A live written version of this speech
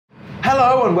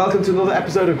Hello and welcome to another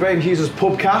episode of Graham Hughes'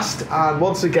 PUBCAST, and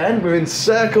once again we're in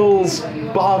Circles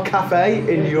Bar Cafe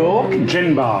in York.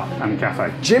 Gin Bar and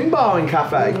Cafe. Gin Bar and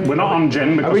Cafe. We're not on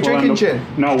gin because are we drinking gin?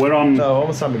 No, we're on... No, I'm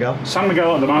on San Miguel. San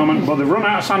Miguel at the moment, but they've run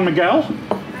out of San Miguel,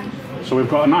 so we've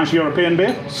got a nice European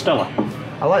beer, Stella.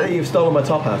 I like that you've stolen my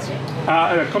top hat.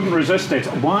 I couldn't resist it.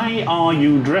 Why are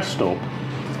you dressed up?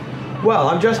 Well,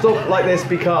 I'm dressed up like this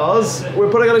because we're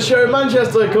putting on a show in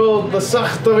Manchester called The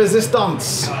Sac de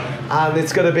Resistance, and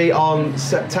it's going to be on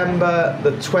September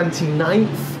the 29th,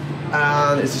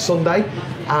 and it's a Sunday,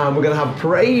 and we're going to have a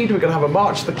parade, we're going to have a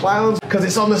March of the Clowns, because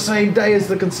it's on the same day as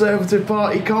the Conservative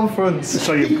Party conference.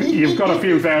 So you've got a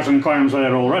few thousand clowns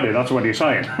there already, that's what you're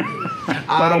saying.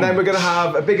 And then we're going to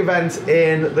have a big event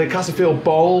in the Castlefield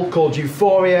Bowl called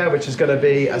Euphoria, which is going to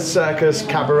be a circus,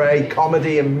 cabaret,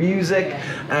 comedy and music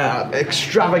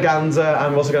extravaganza,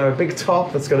 and we're also going to have a big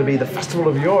top that's going to be the Festival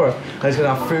of Europe, and it's going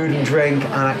to have food and drink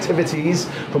and activities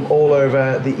from all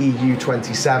over the EU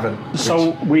 27.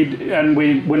 So we're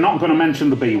not going to mention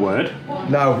the B word.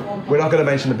 No, we're not going to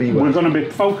mention the B word. We're going to be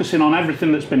focusing on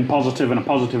everything that's been positive and a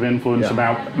positive influence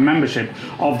about membership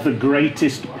of the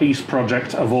greatest peace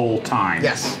project of all time.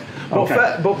 Yes.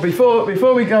 Okay. But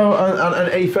before we go on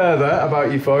any further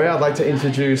about Euphoria, I'd like to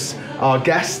introduce our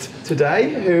guest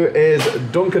today, who is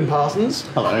Duncan Parsons.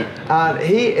 Hello. And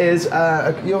he is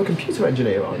you're a computer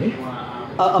engineer, aren't you?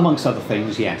 Amongst other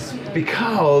things, yes.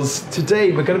 Because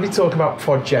today we're going to be talking about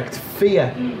Project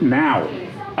Fear. Now,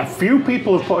 a few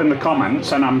people have put in the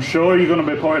comments, and I'm sure you're going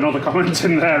to be putting other comments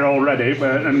in there already,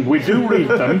 and we do read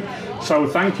them, so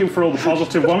thank you for all the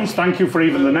positive ones, thank you for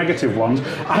even the negative ones.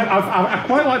 I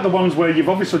quite like the ones where you've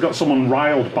obviously got someone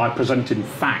riled by presenting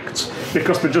facts,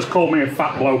 because they just call me a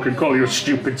fat bloke and call you a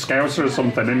stupid scouser or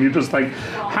something, and you just think,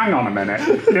 hang on a minute,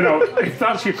 if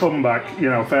that's your comeback,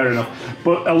 fair enough.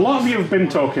 But a lot of you have been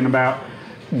talking about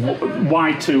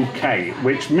Y2K,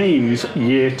 which means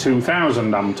year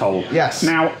 2000, I'm told. Yes.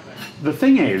 Now, the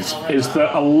thing is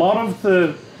that a lot of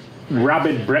the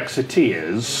rabid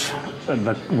Brexiteers,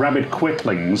 the rabid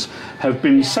quitlings, have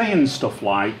been saying stuff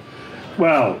like,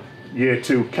 well, year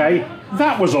 2K,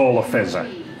 that was all a fizzer,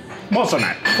 wasn't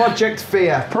it? Project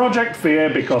Fear. Project Fear,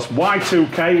 because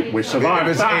Y2K, we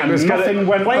survived that and nothing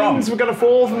went wrong. Planes were going to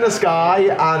fall from the sky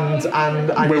and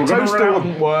your toaster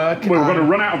wouldn't work. We were going to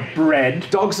run out of bread.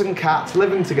 Dogs and cats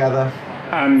living together.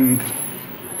 And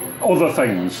other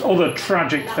things, other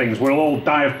tragic things. We'll all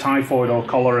die of typhoid or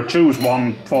cholera. Choose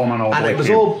one, form an And it was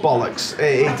all bollocks.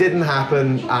 It didn't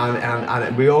happen,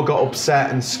 and we all got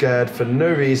upset and scared for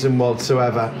no reason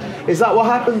whatsoever. Is that what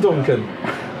happened, Duncan?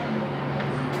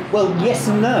 Well, yes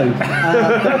and no.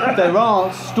 There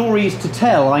are stories to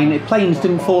tell. I mean, planes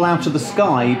didn't fall out of the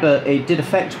sky, but it did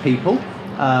affect people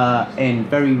in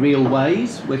very real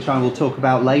ways, which I will talk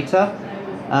about later.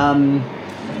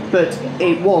 But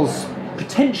it was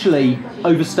potentially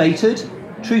overstated.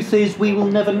 Truth is, we will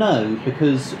never know,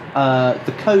 because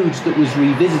the code that was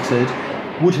revisited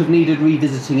would have needed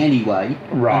revisiting anyway.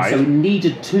 Right. And so it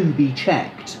needed to be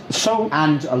checked.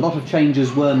 And a lot of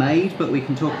changes were made, but we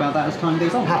can talk about that as time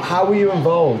goes on. How were you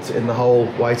involved in the whole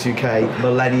Y2K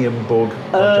Millennium bug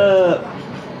project?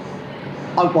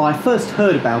 I first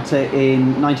heard about it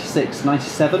in 96,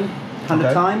 97 kind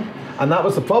of time. And that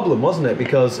was the problem, wasn't it?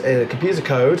 Because computer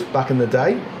code back in the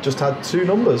day just had two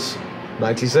numbers,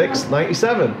 96,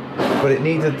 97. But it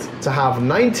needed to have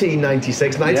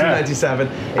 1996, 1997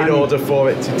 in order for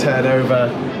it to turn over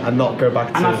and not go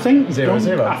back to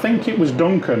 00. I think it was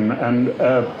Duncan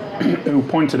who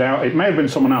pointed out, it may have been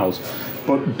someone else,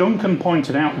 but Duncan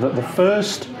pointed out that the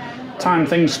first time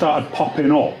things started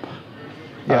popping up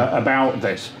about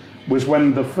this was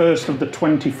when the first of the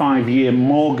 25-year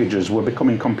mortgages were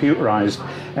becoming computerised,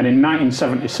 and in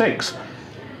 1976,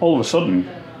 all of a sudden,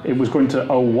 it was going to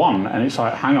 01, and it's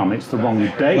like, hang on, it's the wrong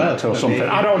date or something.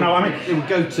 I don't know. I mean, it would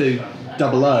go to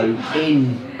 00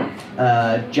 in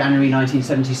January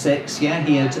 1976. Yeah,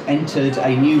 he had entered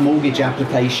a new mortgage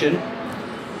application,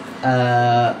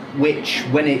 which,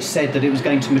 when it said that it was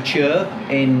going to mature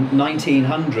in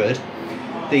 1900,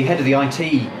 the head of the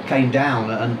IT came down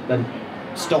and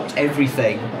stopped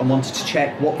everything and wanted to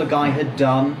check what the guy had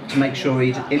done to make sure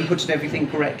he'd inputted everything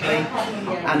correctly,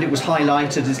 and it was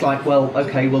highlighted as like, well,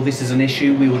 okay, well, this is an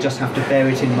issue, we will just have to bear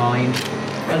it in mind.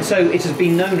 And so it has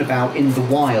been known about in the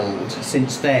wild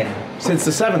since then. Since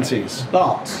the 70s?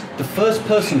 But the first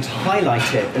person to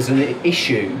highlight it as an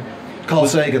issue Carl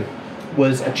Sagan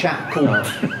was a chap called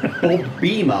Bob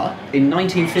Beamer in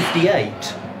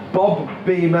 1958. Bob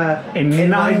Beamer in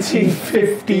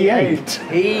 1958.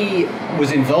 He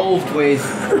was involved with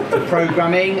the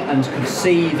programming and could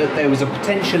see that there was a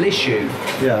potential issue.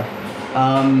 Yeah.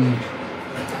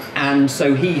 And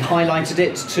so he highlighted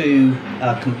it to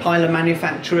compiler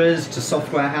manufacturers, to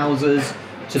software houses,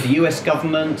 to the US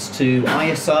government, to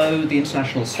ISO, the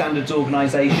International Standards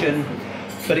Organization.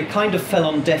 But it kind of fell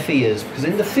on deaf ears, because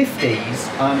in the 50s,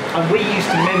 and we're used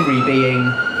to memory being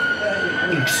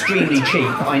extremely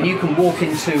cheap. You can walk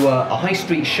into a high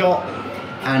street shop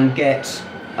and get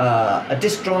a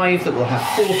disk drive that will have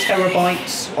 4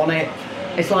 terabytes on it.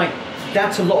 It's like,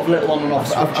 that's a lot of little on and off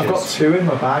switches. I've got 2 in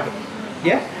my bag.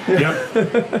 Yeah?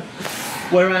 Yep.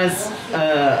 Whereas,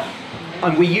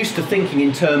 and we're used to thinking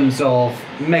in terms of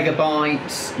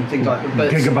megabytes and things like that.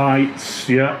 But gigabytes,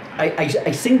 yeah.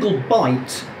 A single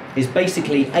byte is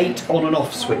basically 8 on and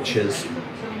off switches.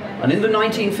 And in the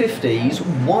 1950s,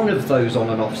 one of those on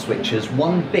and off switches,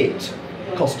 1 bit,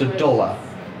 cost $1.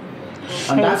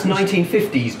 And that's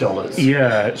 1950s dollars.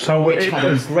 Yeah, so which had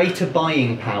a greater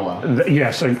buying power.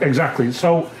 Yes, exactly.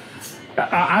 So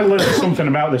I learned something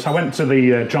about this. I went to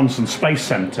the Johnson Space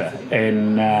Center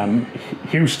in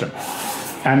Houston,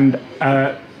 and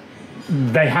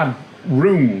they had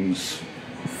rooms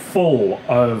full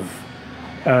of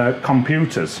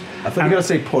computers. I thought you were going to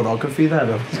say pornography there.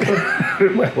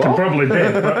 Well, they probably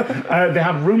did, but they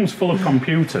had rooms full of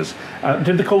computers.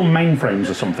 Did they call them mainframes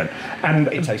or something? And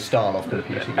it's a style of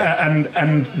computer.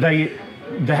 And they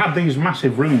had these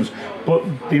massive rooms, but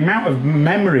the amount of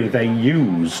memory they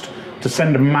used to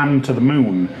send a man to the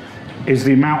moon is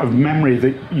the amount of memory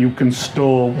that you can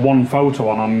store one photo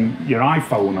on your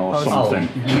iPhone or something.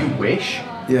 Oh, you wish?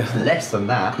 Yeah. Less than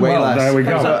that. Way less. There we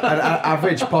go. An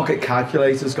average pocket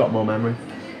calculator's got more memory.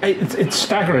 It's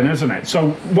staggering, isn't it? So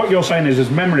what you're saying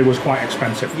is memory was quite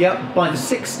expensive. Yep. By the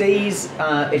 60s,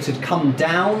 it had come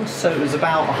down, so it was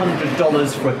about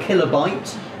 $100 for a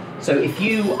kilobyte. So if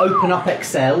you open up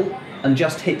Excel and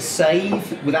just hit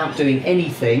save without doing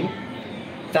anything,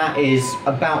 that is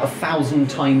about 1,000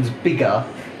 times bigger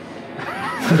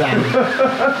than.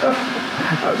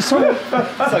 So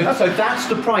that's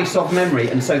the price of memory,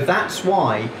 and so that's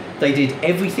why they did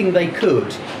everything they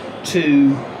could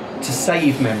to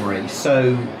save memory.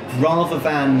 So rather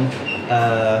than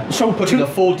putting a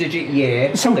 4-digit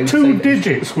year, so 2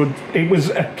 digits it was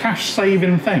a cash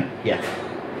saving thing. Yeah.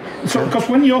 So, because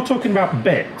when you're talking about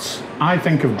bits, I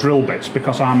think of drill bits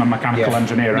because I'm a mechanical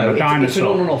engineer and a dinosaur. It's an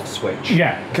on and off switch.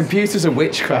 Yeah. Computers are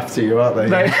witchcraft to you, aren't they?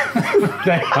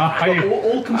 They are.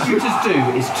 All computers do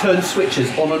is turn switches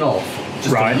on and off.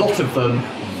 Just a lot of them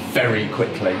very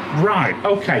quickly. Right,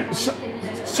 okay. So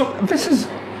this is...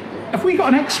 Have we got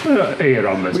an expert here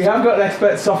on this? We have got an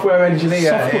expert software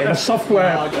engineer. I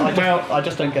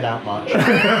just don't get out much.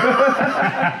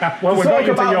 Well, we're going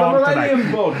to about your the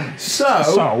Millennium bug.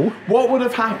 So, what would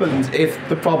have happened if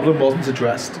the problem wasn't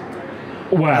addressed?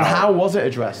 Well, and how was it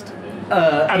addressed?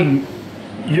 Right.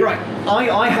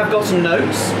 I have got some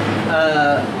notes.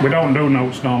 We don't do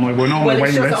notes normally. We're normally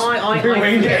wing this. We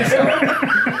wing it.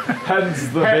 Hence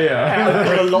the beer. I've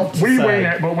got a lot to say. We wing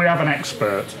it, but we have an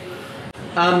expert.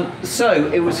 So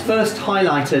it was first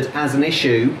highlighted as an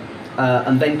issue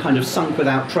and then kind of sunk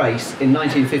without trace in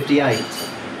 1958.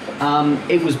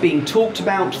 It was being talked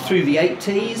about through the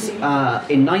 80s.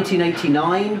 In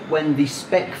 1989, when the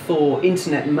spec for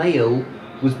internet mail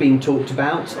was being talked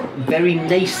about, very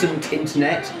nascent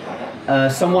internet,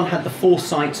 someone had the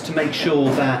foresight to make sure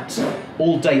that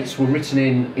all dates were written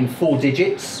in 4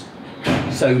 digits.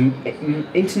 So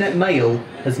internet mail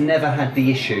has never had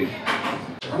the issue.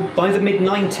 By the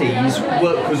mid-90s,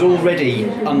 work was already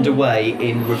underway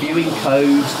in reviewing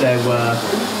codes. There were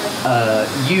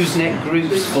Usenet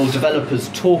groups for developers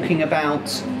talking about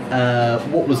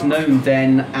what was known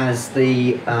then as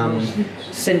the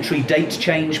century date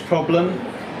change problem.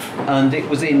 And it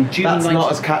was in June... That's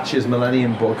not as catchy as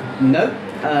Millennium bug. No,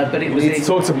 but it was in...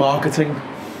 Talk to marketing.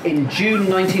 In June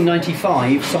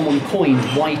 1995, someone coined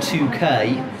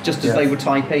Y2K just as they were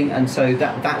typing, and so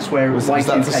that's where was Y2K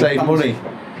that to save money?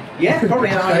 Yeah, probably.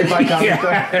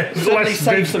 Certainly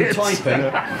save some digits.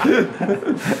 typing.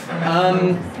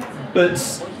 But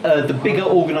the bigger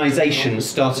organisations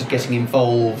started getting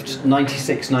involved.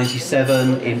 96,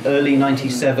 97. In early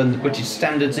 97, the British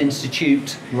Standards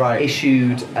Institute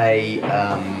issued a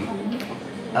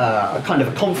kind of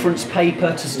a conference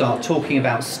paper to start talking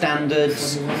about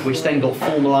standards, which then got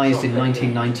formalised in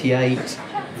 1998.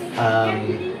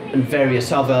 And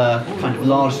various other kind of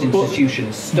large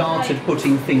institutions started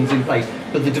putting things in place,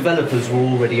 but the developers were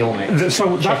already on it.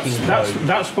 So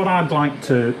that's what I'd like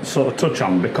to sort of touch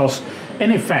on, because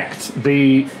in effect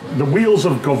the wheels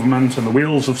of government and the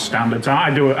wheels of standards. I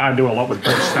do a lot with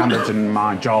British standards in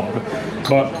my job,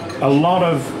 but a lot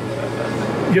of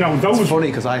those. It's funny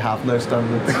because I have no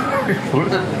standards.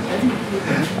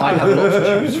 I have lots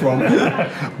to choose from.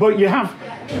 But you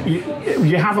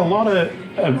have a lot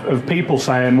of people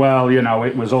saying, well, it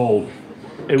was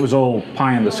all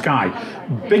pie in the sky.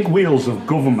 Big wheels of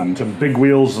government and big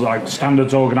wheels like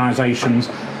standards organisations,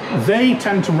 they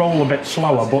tend to roll a bit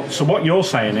slower. But so what you're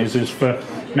saying is for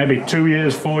maybe 2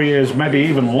 years, 4 years, maybe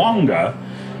even longer,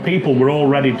 people were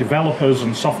already developers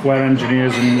and software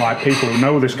engineers and like people who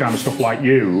know this kind of stuff like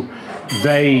you.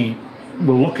 They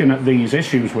were looking at these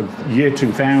issues with year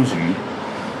 2000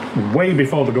 way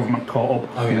before the government caught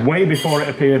up, way before it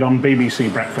appeared on BBC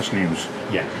Breakfast News.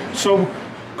 Yeah. So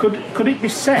could it be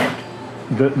said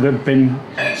that there've been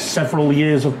several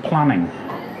years of planning?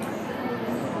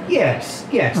 Yes.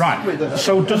 Right.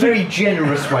 So does a very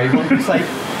generous way, one could say,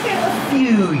 a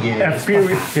few years. A few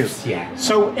years. Yeah.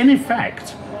 So in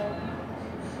effect,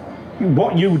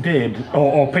 what you did,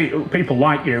 or people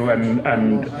like you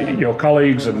and your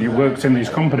colleagues, and you worked in these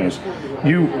companies,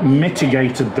 you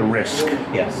mitigated the risk.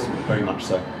 Yes, very much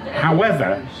so.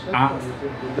 However,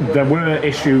 there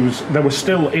were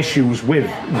still issues with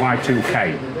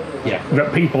Y2K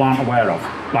that people aren't aware of.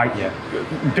 Like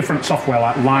different software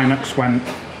like Linux went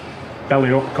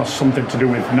belly up because something to do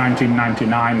with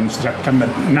 1999, September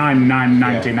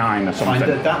 9999 or something.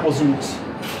 And that wasn't.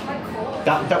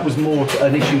 That was more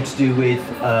an issue to do with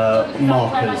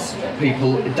markers.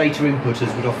 Data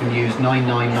inputters would often use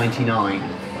 9999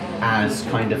 as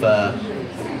kind of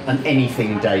an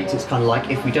anything date. It's kind of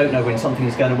like if we don't know when something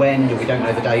is going to end or we don't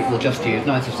know the date, we'll just use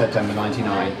 9th of September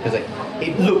 99 because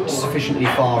it looked sufficiently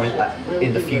far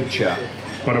in the future.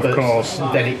 But of course,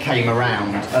 then it came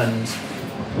around, and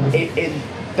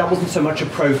that wasn't so much a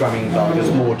programming bug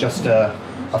as more just a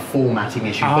formatting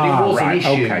issue, but it was an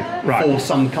issue for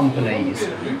some companies,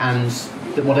 and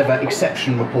whatever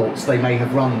exception reports they may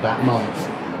have run that month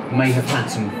may have had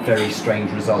some very strange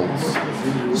results.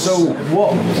 So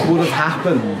what would have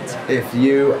happened if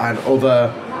you and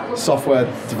other software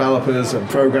developers and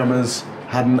programmers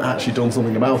hadn't actually done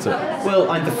something about it? Well,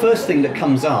 the first thing that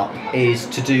comes up is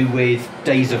to do with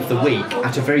days of the week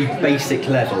at a very basic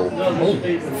level.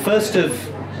 1st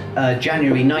of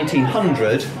January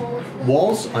 1900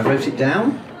 was, I wrote it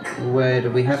down, where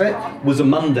do we have it? Was a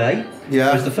Monday. Yeah.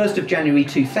 Whereas the 1st of January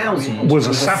 2000 was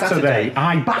a Saturday.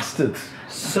 I bastard.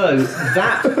 So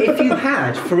that, if you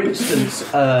had, for instance,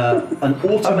 an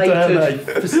automated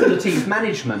facilities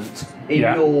management in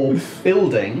your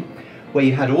building, where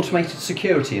you had automated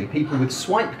security and people with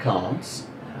swipe cards,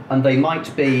 and they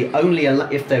might be only,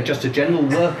 if they're just a general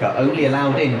worker, only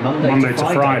allowed in Monday to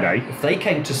Friday. If they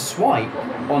came to swipe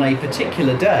on a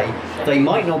particular day, they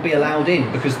might not be allowed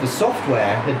in because the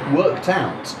software had worked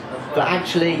out that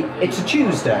actually it's a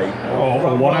Tuesday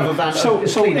or whatever. Than so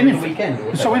in the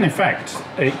weekend. So in effect,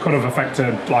 it could have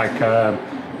affected like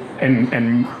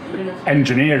in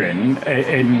engineering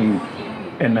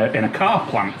in a car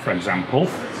plant, for example.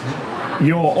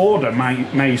 Your order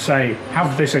may say,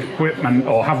 have this equipment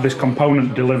or have this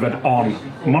component delivered on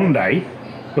Monday,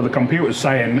 but the computer's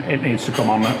saying it needs to come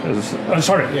on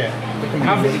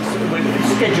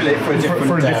schedule it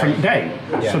for a different day.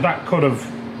 Yeah. So that could have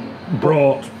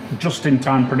brought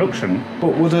just-in-time production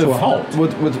to a halt.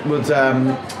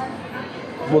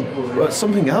 Would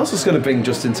something else is going to bring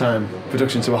just-in-time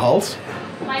production to a halt?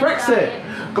 Brexit.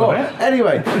 Go on.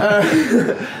 Anyway.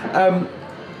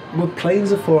 Would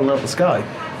planes have fallen out of the sky?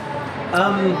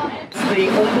 The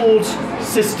onboard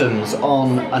systems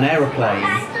on an aeroplane,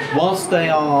 whilst they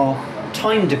are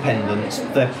time dependent,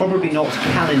 they're probably not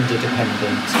calendar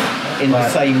dependent in the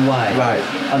same way. Right.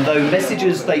 And though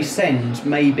messages they send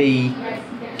may be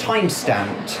time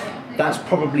stamped, that's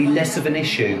probably less of an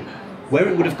issue. Where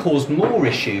it would have caused more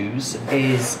issues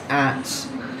is at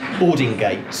boarding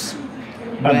gates.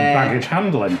 And baggage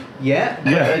handling. Yeah,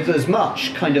 there's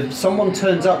much. Kind of, someone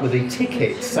turns up with a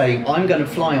ticket saying, I'm going to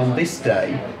fly on this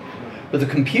day, but the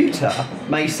computer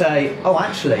may say, oh,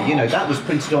 actually, that was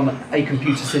printed on a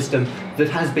computer system that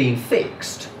has been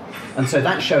fixed. And so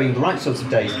that's showing the right sorts of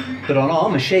days. But on our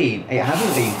machine, it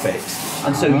hasn't been fixed.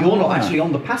 And so you're not actually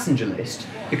on the passenger list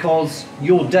because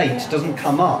your date doesn't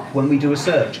come up when we do a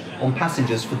search on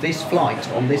passengers for this flight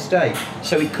on this day.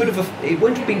 So it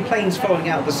wouldn't have been planes falling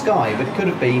out of the sky, but it could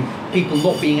have been people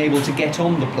not being able to get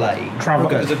on the plane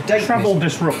because of date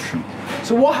disruption.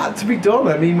 So what had to be done?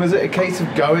 I mean, was it a case of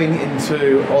going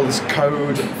into all this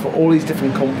code for all these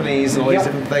different companies and all these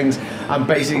different things and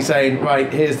basically saying, right,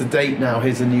 here's the date now,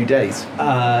 here's the new date?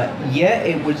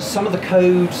 It was. Some of the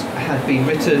code had been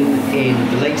written in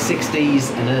in the late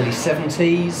 60s and early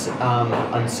 70s,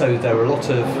 and so there were a lot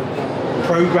of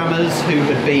programmers who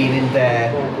had been in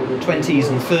their 20s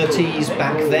and 30s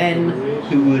back then,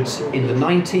 who would in the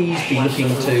 90s be looking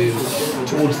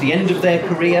towards the end of their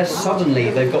career. Suddenly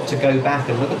they've got to go back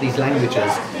and look at these languages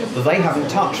that they haven't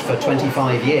touched for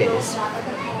 25 years.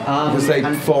 Because they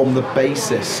form the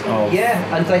basis of...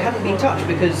 Yeah, and they hadn't been touched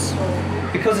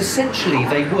because essentially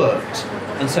they worked.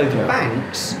 And so the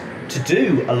banks, to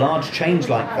do a large change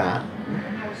like that,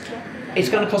 it's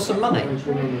going to cost them money.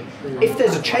 If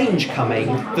there's a change coming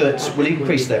that will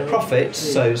increase their profits,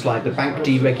 so it's like the bank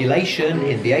deregulation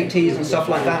in the 80s and stuff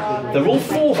like that, they're all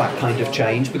for that kind of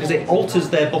change because it alters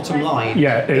their bottom line in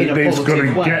a positive way. It's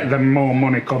going to get them more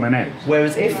money coming in.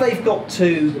 Whereas if they've got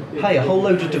to pay a whole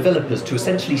load of developers to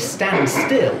essentially stand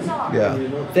still,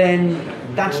 then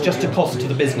that's just a cost to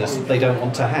the business that they don't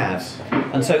want to have.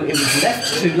 And so it was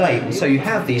left too late, and so you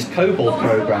have these COBOL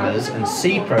programmers and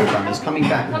C programmers coming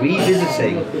back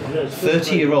revisiting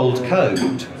 30-year-old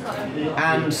code,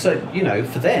 and so, you know,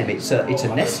 for them it's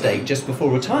a nest egg just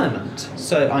before retirement.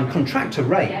 So contractor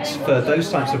rates for those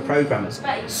types of programmers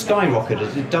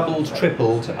skyrocketed, it doubled,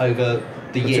 tripled over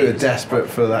the years. So they're desperate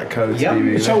for that code to be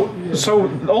rewritten. So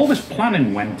all this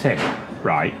planning went in,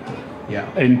 right? Yeah.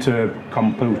 Into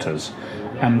computers,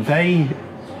 and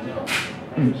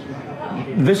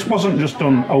this wasn't just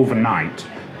done overnight.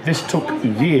 This took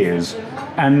years.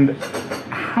 And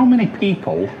how many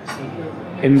people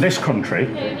in this country,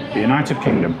 the United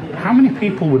Kingdom, how many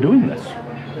people were doing this?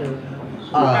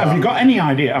 Have you got any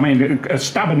idea? I mean, a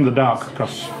stab in the dark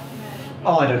across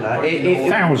I don't know.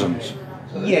 thousands.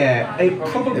 Yeah, it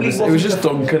probably wasn't. It was just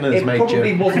Duncan as major.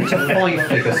 It probably wasn't a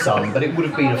 5-figure sum, but it would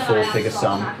have been a 4-figure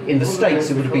sum. In the States,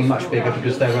 it would have been much bigger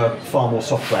because there were far more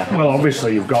software. Well,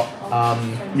 obviously you've got.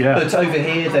 But over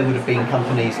here, there would have been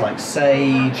companies like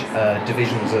Sage,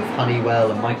 divisions of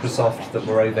Honeywell and Microsoft that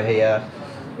were over here.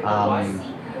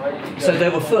 So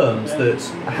there were firms that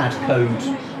had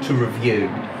code to review.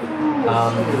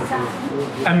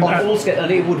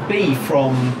 And it would be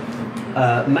from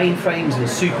mainframes and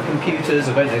supercomputers.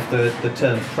 I don't know if the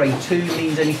term Cray 2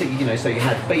 means anything, you know, so you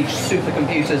had big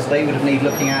supercomputers, they would have needed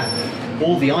looking at.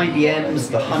 All the IBMs,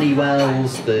 the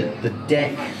Honeywells, the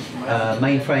DEC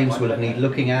mainframes would have needed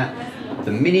looking at.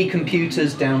 The mini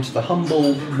computers down to the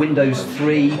humble Windows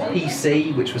 3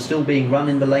 PC, which was still being run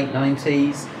in the late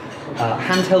 90s.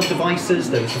 Handheld devices,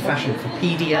 there was the fashion for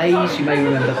PDAs, you may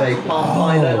remember the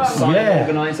Pathfinder sign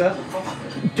organizer.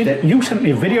 You sent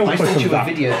me a video clip of that. I sent you a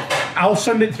video. I'll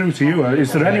send it through to you.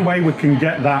 Is there any way we can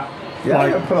get that? Yeah,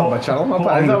 like, I'll put it on my channel. I'll put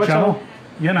it on the channel.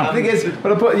 You know. The thing is,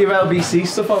 when I put your LBC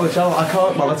stuff on the channel, I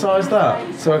can't monetize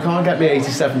that. So I can't get me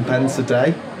 87 pence a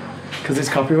day. Because it's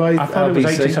copyright. I thought it was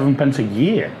 87 pence a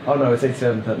year. Oh no, it's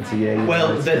 87 pence a year.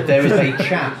 Well, there is a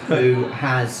chap who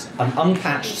has an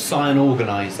unpatched Cyan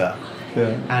organizer.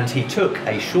 Yeah. And he took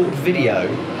a short video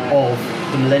of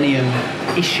the Millennium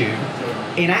issue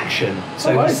in action.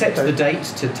 So he set the date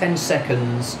to 10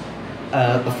 seconds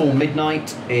before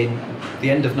midnight in the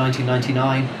end of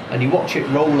 1999, and you watch it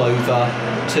roll over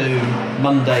to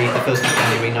Monday, the 1st of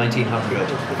January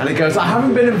 1900. And it goes, I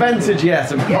haven't been invented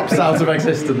yet, and pops out of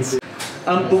existence.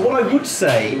 But what I would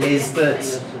say is that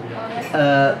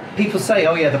people say,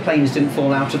 oh yeah, the planes didn't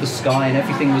fall out of the sky and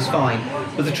everything was fine.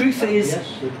 But the truth is,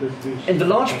 in the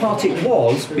large part it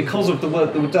was because of the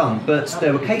work that was done, but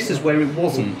there were cases where it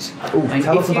wasn't. Ooh,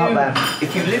 tell us about that.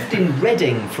 If you lived in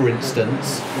Reading, for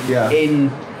instance, in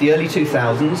the early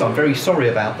 2000s, I'm very sorry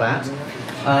about that,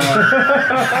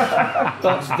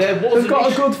 but there was... They've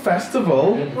got a good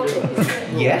festival.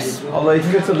 Yes. Although you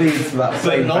can go to Leeds for that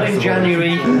But not festival. in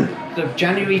January.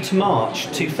 January to March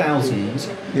 2000,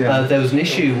 there was an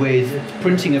issue with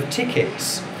printing of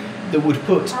tickets that would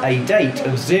put a date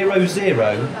of 00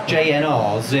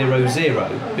 JNR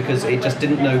 00 because it just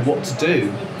didn't know what to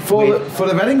do. For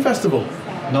the Reading Festival?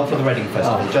 Not for the Reading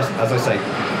Festival, just as I say,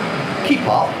 keep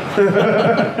up.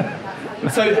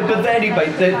 But anyway,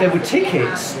 there were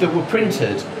tickets that were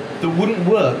printed that wouldn't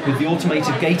work with the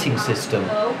automated gating system.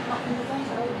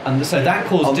 And so that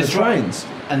caused trains?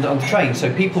 And on the train,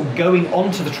 so people going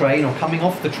onto the train or coming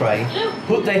off the train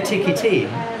put their ticket in,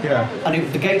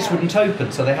 and the gates wouldn't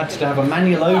open, so they had to have a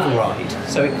manual override.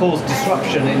 So it caused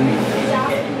disruption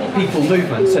in people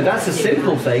movement. So that's a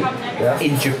simple thing.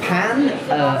 In Japan,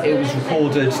 it was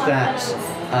recorded that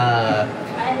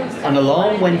an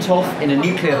alarm went off in a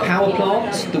nuclear power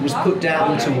plant that was put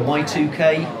down to a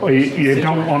Y2K. Well, you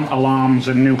don't want alarms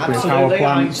in nuclear power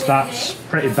plants, that's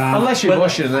pretty bad. Unless you're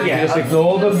Russian, then you just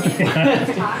ignore them.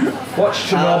 Watch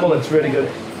Chernobyl, it's really good.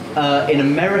 In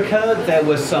America, there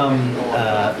were some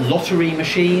lottery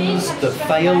machines that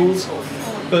failed,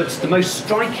 but the most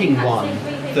striking one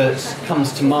that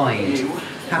comes to mind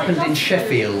happened in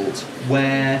Sheffield,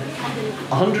 where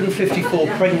 154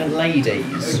 pregnant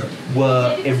ladies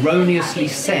were erroneously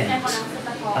sent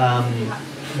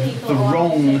the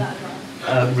wrong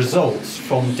results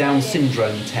from Down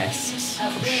syndrome tests.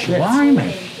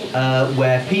 Blimey.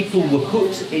 Where people were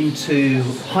put into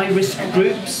high-risk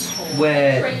groups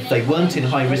where they weren't in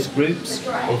high-risk groups,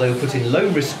 or they were put in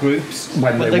low-risk groups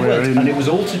When but they they were weren't. in- And it was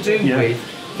all to do Yeah. with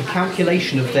the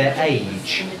calculation of their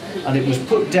age, and it was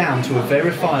put down to a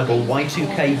verifiable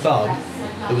Y2K bug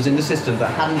that was in the system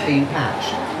that hadn't been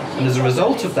patched. And as a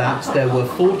result of that, there were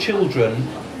 4 children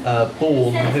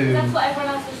born who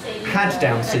had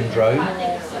Down syndrome,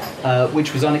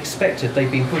 which was unexpected. They'd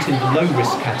been put in the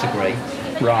low-risk category.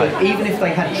 Right. But even if they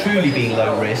had truly been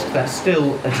low risk, that's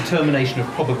still a determination of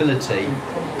probability,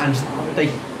 and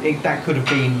that could have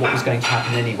been what was going to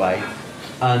happen anyway.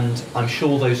 And I'm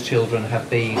sure those children have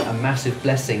been a massive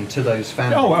blessing to those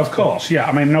families. Oh, of course, yeah.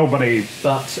 I mean, nobody...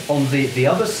 But on the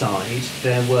other side,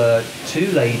 there were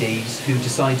 2 ladies who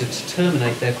decided to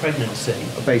terminate their pregnancy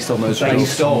Based on those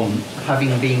based results. on having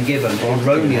been given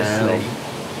erroneously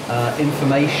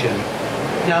information.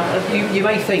 Now, you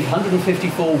may think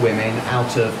 154 women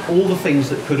out of all the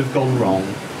things that could have gone wrong,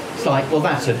 it's like, well,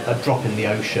 that's a drop in the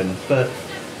ocean. But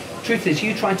truth is,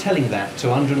 you try telling that to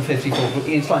 154,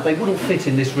 it's like they wouldn't fit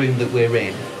in this room that we're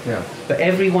in. Yeah. But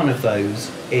every one of those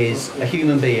is a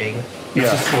human being. It's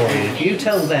Yeah. a story. If you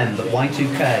tell them that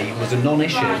Y2K was a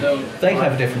non-issue, they'd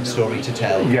have a different story to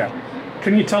tell. Yeah.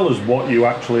 Can you tell us what you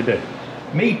actually did?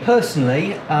 Me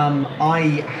personally,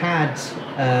 I had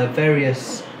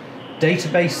various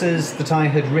databases that I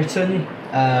had written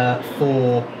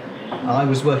for. I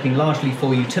was working largely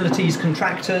for utilities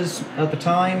contractors at the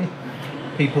time,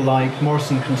 people like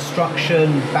Morrison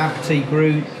Construction, Babty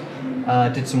Group,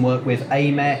 did some work with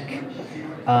AMEC,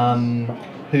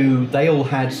 who they all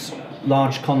had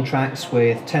large contracts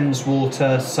with Thames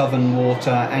Water, Southern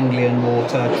Water, Anglian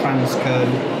Water, Transco.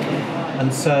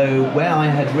 And so where I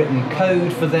had written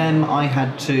code for them, I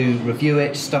had to review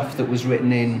it, stuff that was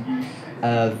written in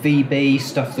VB,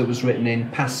 stuff that was written in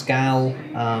Pascal,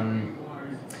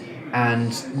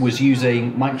 and was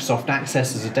using Microsoft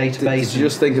Access as a database. Did you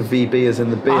just think of VB as in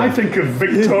the beer? I think of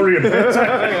Victoria Bitter.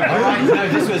 Alright, no,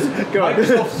 this was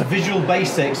Microsoft's Visual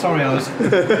Basic. Sorry, I was...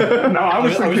 No, I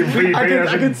was thinking VB I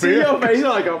as in can see beer. your face.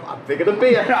 Like, I'm thinking of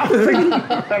beer.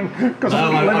 Because I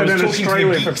I'm was living in talking to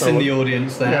Australia the for geeks so in long. the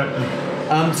audience there.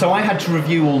 Yeah. So I had to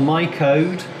review all my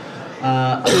code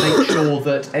and make sure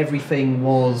that everything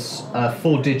was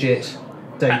 4-digit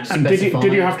date And specified.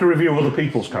 did you have to review other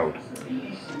people's code?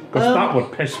 Because that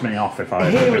would piss me off if I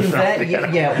had Here to and do that. there,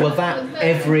 yeah, well, that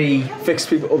every... Fix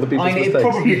other people's I mean, it mistakes.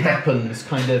 probably happens,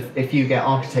 kind of, if you get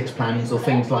architect's plans or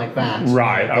things like that.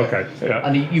 Right, okay. Yeah.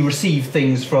 And you receive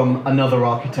things from another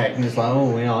architect, and it's like,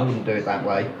 oh, yeah, I wouldn't do it that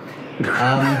way.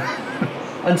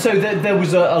 And so there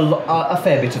was a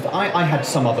fair bit of... I had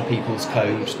some other people's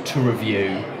code to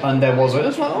review, and it was like,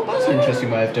 oh, that's an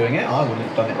interesting way of doing it. I wouldn't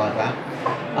have done it like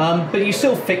that. But you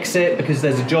still fix it because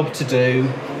there's a job to do.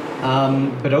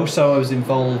 But also I was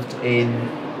involved in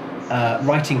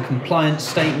writing compliance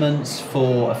statements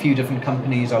for a few different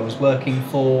companies I was working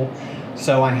for.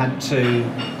 So I had to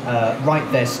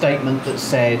write their statement that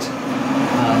said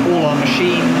all our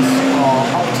machines are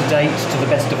up to date to the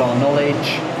best of our knowledge,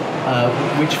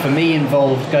 which for me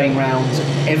involved going around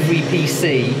every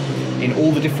PC in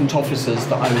all the different offices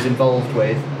that I was involved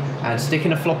with and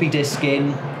sticking a floppy disk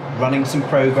in, running some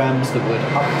programs that would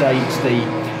update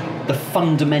the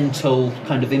fundamental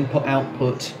kind of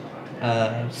input-output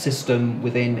system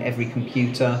within every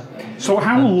computer. So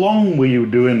how long were you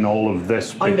doing all of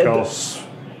this? Because...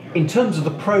 In terms of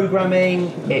the programming,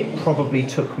 it probably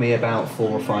took me about 4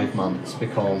 or 5 months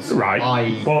because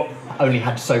I only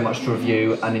had so much to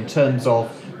review, and in terms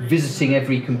of visiting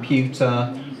every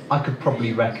computer, I could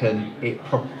probably reckon it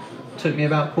took me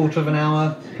about 1/4 of an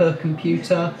hour per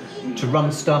computer to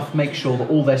run stuff, make sure that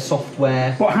all their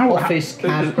software, Office,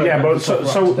 CAD programs,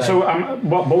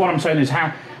 but what I'm saying is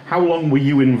how long were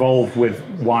you involved with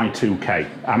Y2K?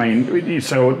 I mean,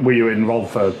 so were you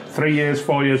involved for 3 years,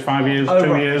 4 years, 5 years,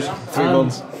 2 years? 3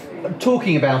 months.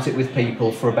 Talking about it with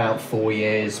people for about 4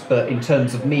 years, but in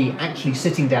terms of me actually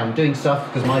sitting down doing stuff,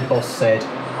 because my boss said,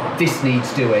 this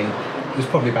needs doing, it was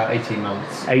probably about 18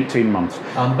 months. 18 months.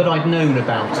 But I'd known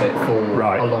about it for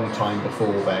Right. a long time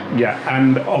before then. Yeah,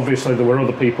 and obviously there were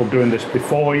other people doing this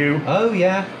before you. Oh,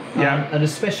 yeah. Yeah. And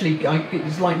especially,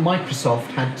 it's like Microsoft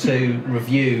had to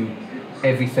review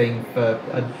everything for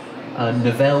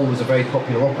Novell was a very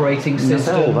popular operating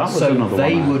system, Novell, that was so another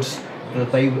they one.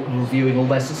 they were reviewing all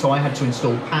this. So I had to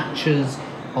install patches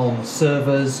on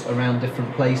servers around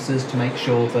different places to make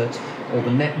sure that all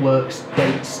the networks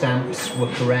date stamps were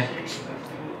correct.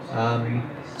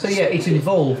 So yeah, it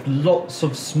involved lots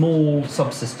of small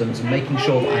subsystems and making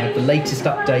sure that I had the latest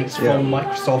updates from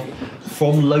Microsoft,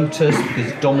 from Lotus,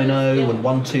 because Domino and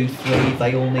 123,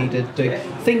 they all needed to do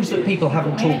things that people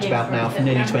haven't talked about now for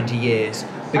nearly 20 years.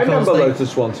 I remember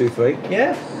Lotus 123.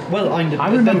 Yeah, well,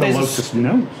 I remember Lotus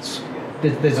Notes.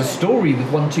 There's a story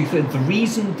with 123. The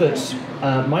reason that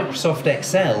Microsoft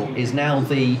Excel is now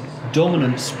the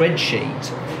dominant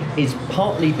spreadsheet is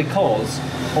partly because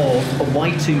of a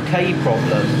Y2K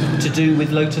problem to do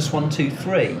with Lotus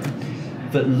 123.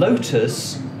 That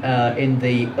Lotus, in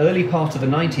the early part of the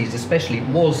 90s especially,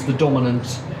 was the dominant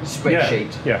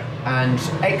spreadsheet. Yeah. And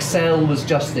Excel was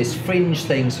just this fringe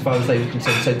thing as far as they were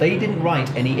concerned. So they didn't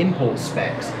write any import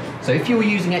specs. So if you were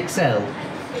using Excel,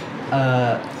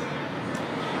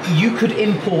 you could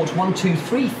import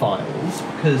 123 files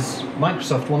because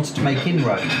Microsoft wanted to make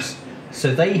inroads.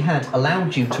 So they had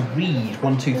allowed you to read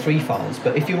 123 files,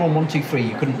 but if you were on 123,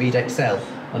 you couldn't read Excel.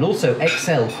 And also,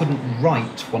 Excel couldn't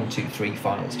write 123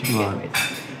 files to begin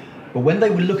with. But when they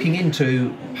were looking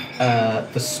into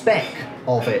the spec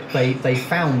of it, they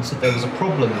found that there was a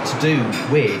problem to do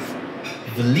with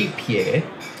the leap year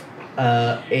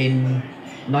in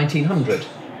 1900.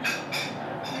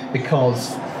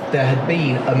 Because there had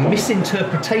been a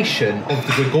misinterpretation of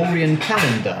the Gregorian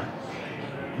calendar,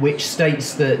 which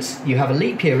states that you have a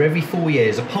leap year every 4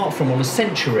 years, apart from on a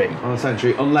century. On a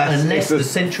century, unless the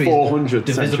century is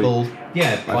divisible,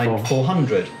 by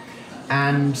 400.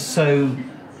 And so,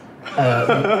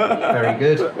 very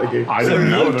good. I So don't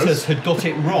know Lotus this. had got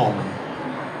it wrong,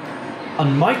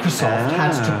 and Microsoft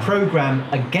had to program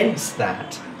against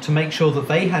that to make sure that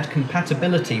they had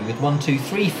compatibility with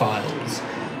 123 files.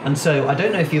 And so I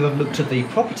don't know if you've ever looked at the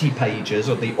property pages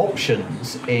or the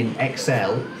options in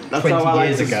Excel. That's 20 how I like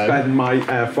years to ago. spend my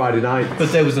Friday night.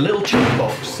 But there was a little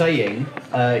checkbox saying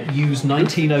use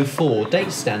 1904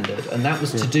 date standard, and that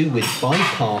was to do with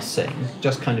bypassing,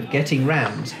 just kind of getting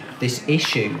round this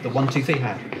issue that 123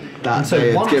 had. That and so they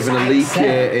had once given a leap Excel-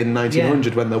 year in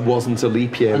 1900 when there wasn't a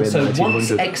leap year And in so 1900.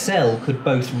 once Excel could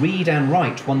both read and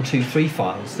write 123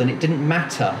 files, then it didn't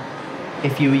matter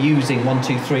if you were using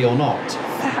 123 or not.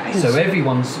 So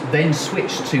everyone's then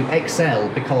switched to Excel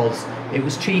because it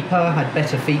was cheaper, had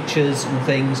better features and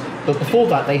things. But before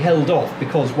that, they held off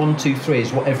because 123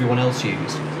 is what everyone else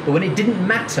used. But when it didn't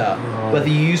matter whether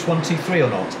you used 123 or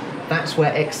not, that's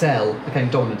where Excel became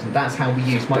dominant, and that's how we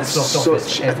use Microsoft Office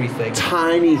Such for everything. a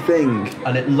tiny thing.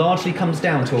 And it largely comes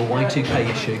down to a Y2K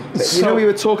issue. You know, we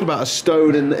were talking about a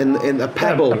stone in a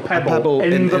pebble, A pebble a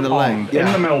in the lake, pond, in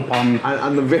the mill pond.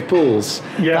 and the ripples.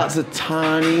 Yeah. That's a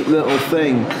tiny little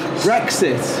thing.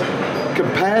 Brexit,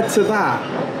 compared to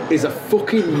that, is a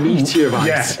fucking meteorite.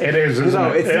 Yeah, it is, isn't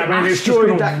No, it? it's the I mean, it's just asteroid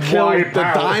gonna that killed wipe the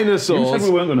out. dinosaurs. You said we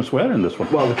weren't going to swear in this one.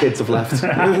 Well, the kids have left.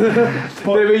 There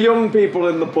were young people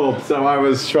in the pub, so I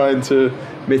was trying to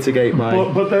mitigate my...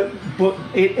 But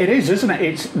it is, isn't it?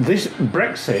 It's this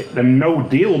Brexit, the no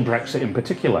deal Brexit in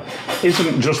particular,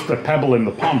 isn't just the pebble in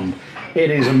the pond. It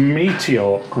is a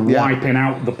meteor wiping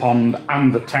out the pond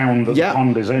and the town that the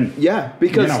pond is in. Yeah,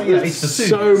 because it's there's Vesuvius,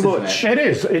 so isn't much. it? It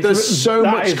is. There's so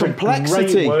that much is complexity.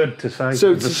 A great word to say.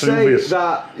 So to Vesuvius. say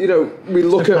that, you know, we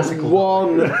look at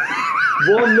one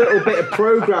little bit of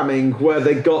programming where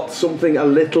they got something a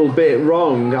little bit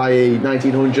wrong, i.e.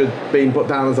 1900 being put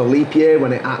down as a leap year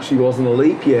when it actually wasn't a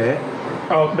leap year.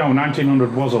 Oh, no,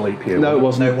 1900 was a leap year. No, it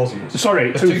wasn't. No, it wasn't.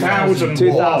 Sorry, But 2000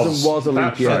 was a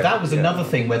leap year. So that was another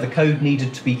thing where the code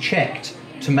needed to be checked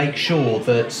to make sure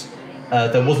that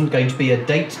there wasn't going to be a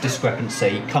date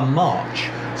discrepancy come March.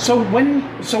 So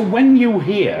when you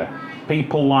hear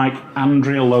people like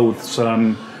Andrea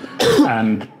Loathsome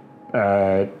and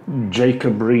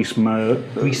Jacob Rees-Slob,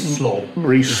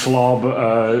 Re-smog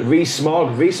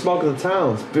the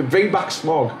towns. Bring back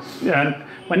smog. and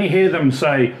when you hear them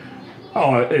say,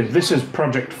 "Oh, this is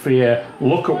Project Fear.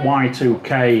 Look at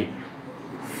Y2K.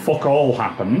 Fuck all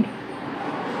happened."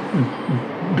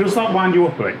 Does that wind you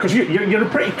up a bit? Because you're a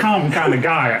pretty calm kind of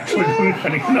guy, actually.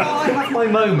 I have my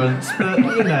moments, but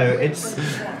you know, it's.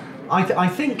 I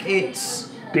think it's.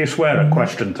 Do you swear at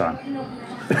question time?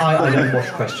 I don't watch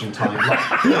Question Time.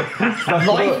 Life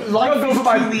is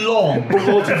too long to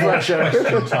watch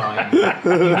Question Time.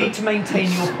 You need to maintain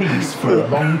your peace for a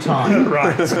long time.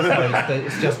 Right.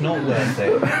 It's just not worth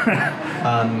it.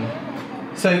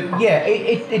 So yeah,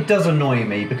 it does annoy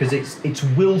me because it's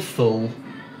willful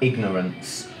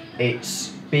ignorance.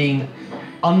 It's being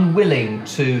unwilling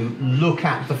to look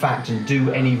at the fact and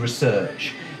do any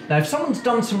research. Now, if someone's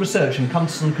done some research and come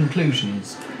to some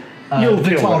conclusions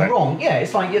that are wrong,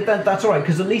 it's like that's all right,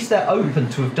 because at least they're open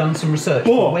to have done some research.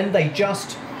 But when they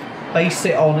just base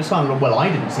it on, it's like, well, I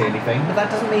didn't see anything, but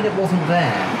that doesn't mean it wasn't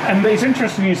there. And it's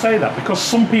interesting you say that, because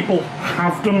some people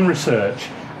have done research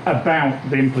about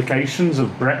the implications of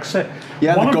Brexit.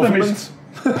 Yeah, one the of government. them is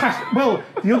well,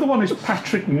 the other one is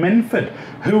Patrick Minford,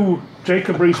 who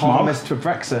Jacob Rees-Mogg, Economist for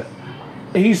Brexit.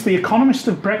 He's the economist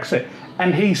of Brexit,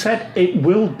 and he said it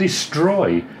will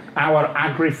destroy our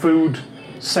agri-food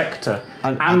sector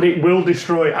and it will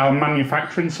destroy our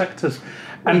manufacturing sectors.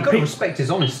 And you've got to respect his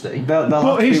honesty.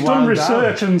 But he's done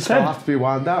research and said they'll have to be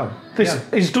wound down.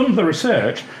 He's done the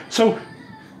research, so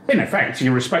in effect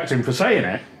you respect him for saying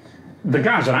it. The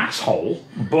guy's an asshole,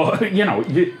 but you know,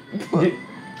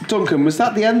 Duncan, was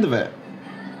that the end of it?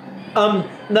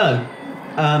 No.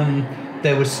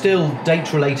 There were still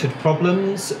date-related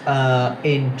problems.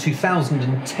 In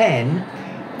 2010,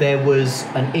 there was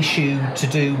an issue to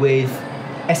do with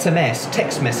SMS,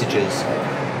 text messages.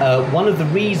 One of the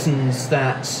reasons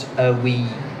that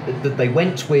they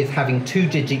went with having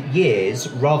 2-digit years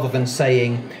rather than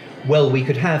saying, well, we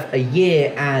could have a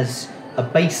year as a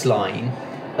baseline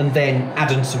and then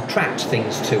add and subtract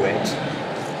things to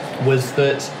it, was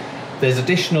that there's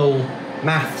additional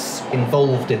maths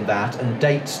involved in that, and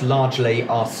dates largely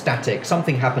are static.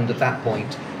 Something happened at that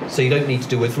point, so you don't need to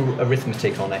do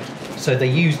arithmetic on it. So they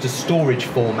used a storage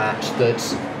format that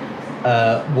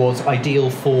was ideal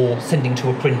for sending to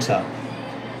a printer,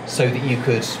 so that you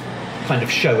could kind of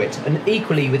show it. And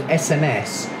equally with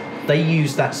SMS, they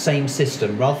use that same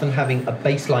system. Rather than having a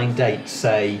baseline date,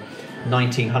 say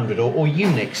 1900, or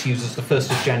Unix uses the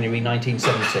 1st of January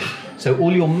 1970. So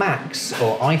all your Macs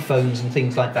or iPhones and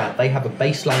things like that, they have a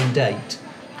baseline date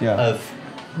of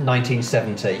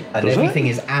 1970, and everything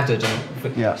is added.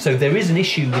 And so there is an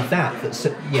issue with that.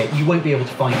 You won't be able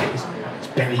to find it. It's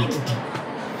buried deep.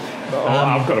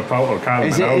 I've got a photo card.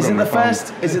 Is it the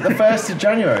 1st of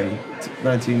January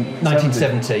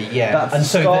 1970? Yeah. That's and the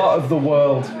start of the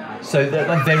world. So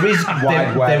there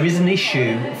is an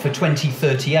issue for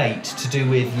 2038 to do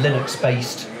with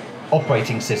Linux-based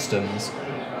operating systems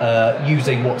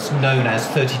using what's known as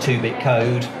 32-bit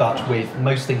code, but with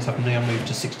most things have now moved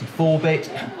to 64-bit.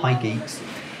 Hi, geeks.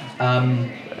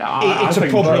 It's a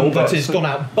problem that has gone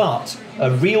out, but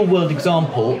a real-world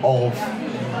example of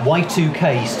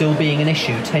Y2K still being an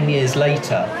issue 10 years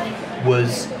later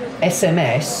was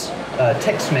SMS,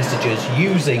 text messages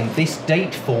using this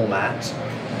date format,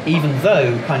 even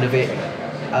though kind of it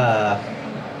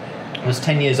was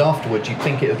 10 years afterwards, you'd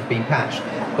think it would have been patched.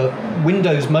 But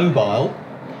Windows Mobile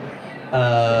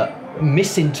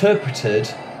misinterpreted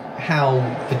how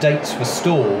the dates were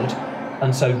stored,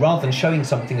 and so rather than showing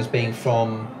something as being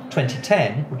from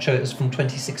 2010, would show it as from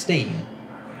 2016.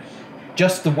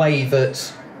 Just the way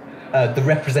that the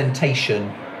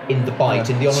representation in the byte,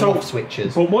 in the on and off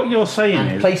switches. But what you're saying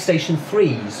and is... PlayStation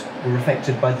 3s were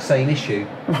affected by the same issue.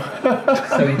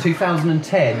 So in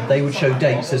 2010, they would show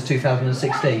dates as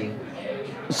 2016.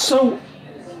 So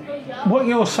what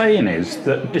you're saying is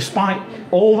that despite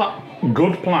all that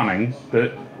good planning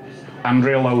that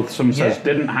Andrea Loathsome says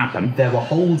didn't happen... There were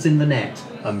holes in the net,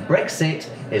 and Brexit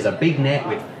is a big net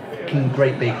with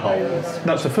great big holes.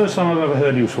 That's the first time I've ever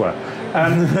heard you swear.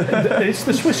 It's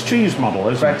the Swiss cheese model,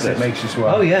 isn't it? Brexit makes you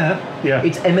swear. Oh yeah.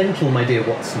 It's emmental, my dear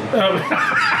Watson. And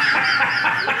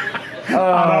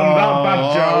on that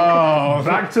bad joke,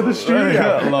 back to the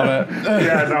studio. Love it.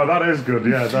 Yeah, no, that is good.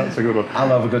 Yeah, that's a good one. I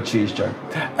love a good cheese joke.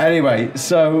 Anyway,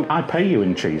 so... I pay you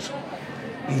in cheese.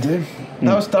 You do?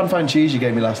 That was damn fine cheese you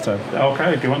gave me last time.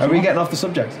 Okay, do you want some Are we more? getting off the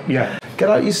subject? Yeah. Get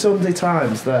out your Sunday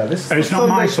Times there. This is It's not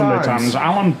my Sunday Times.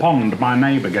 Alan Pond, my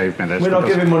neighbour, gave me this. We're not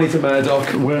giving money to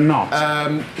Murdoch. We're not.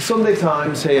 Sunday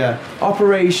Times here.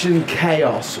 Operation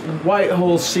Chaos.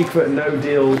 Whitehall's secret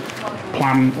no-deal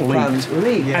plan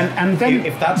leaked. Yeah. And then...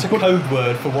 If that's a code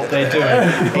word for what they're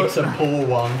doing, it's a poor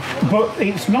one. But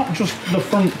it's not just the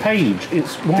front page.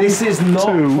 It's one, This is not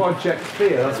two, Project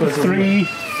Fear. That's what it's 3,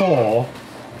 4,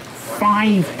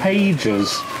 5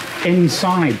 pages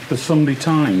inside the Sunday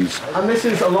Times. And this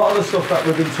is a lot of the stuff that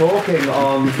we've been talking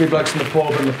on Three Blokes in the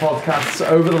Pub and the podcasts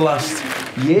over the last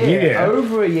year.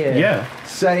 Over a year. Yeah.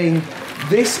 Saying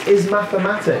this is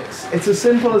mathematics. It's as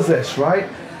simple as this, right?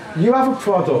 You have a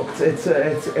product, it's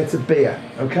a beer,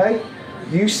 okay?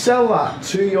 You sell that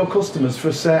to your customers for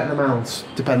a certain amount,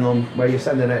 depending on where you're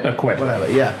sending it. A quid. Whatever,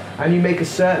 yeah. And you make a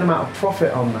certain amount of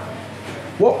profit on that.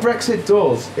 What Brexit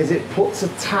does is it puts a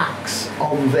tax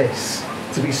on this.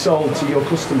 to be sold to your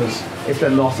customers if they're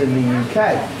not in the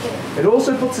UK. It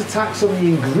also puts a tax on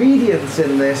the ingredients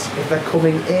in this if they're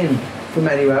coming in from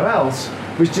anywhere else,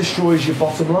 which destroys your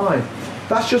bottom line.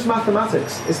 That's just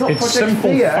mathematics. It's not Project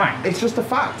Fear. Fact. It's just a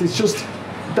fact. It's just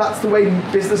that's the way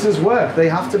businesses work. They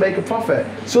have to make a profit.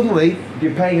 Suddenly,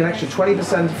 you're paying an extra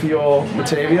 20% for your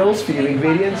materials, for your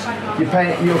ingredients.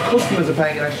 Your customers are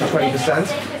paying an extra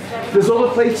 20%. There's other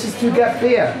places to get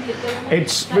beer.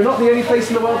 We're not the only place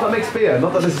in the world that makes beer.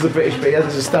 Not that this is a British beer,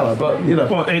 this is Stella, but you know.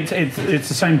 Well, it's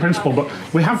the same principle, but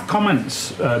we have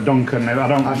comments, Duncan. I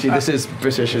don't actually. This is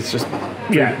British. It's just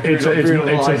it's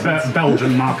a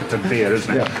Belgian marketed beer,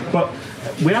 isn't it? Yeah. But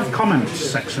we have comments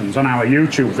sections on our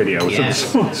YouTube videos,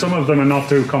 and some of them are not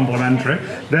too complimentary.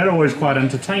 They're always quite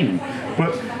entertaining.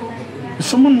 But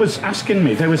someone was asking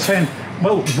me. They were saying,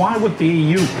 "Well, why would the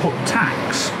EU put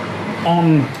tax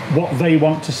on what they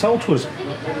want to sell to us?"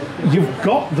 You've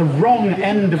got the wrong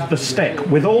end of the stick.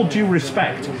 With all due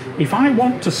respect, if I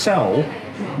want to sell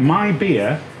my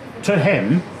beer to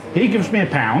him, he gives me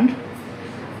 £1,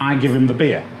 I give him the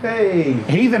beer. Hey.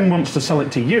 He then wants to sell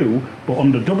it to you, but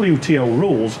under WTO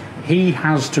rules, he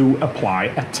has to apply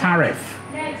a tariff.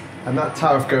 And that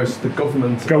tariff goes to the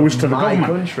government.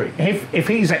 Country. If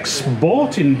he's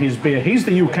exporting his beer, he's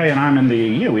the UK and I'm in the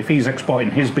EU. If he's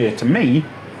exporting his beer to me,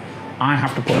 I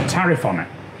have to put a tariff on it.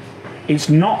 It's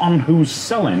not on who's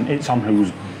selling, it's on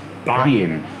who's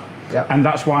buying. Yep. And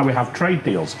that's why we have trade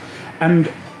deals. And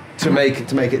to make it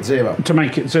zero. To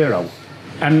make it zero.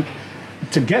 And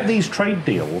to get these trade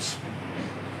deals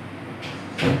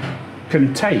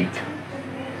can take,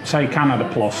 say Canada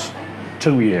plus,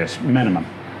 2 years minimum.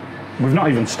 We've not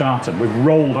even started, we've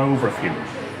rolled over a few.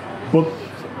 But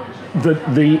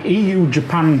the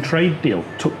EU-Japan trade deal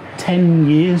took 10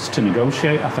 years to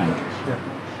negotiate, I think. Yeah.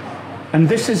 And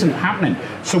this isn't happening.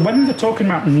 So when they're talking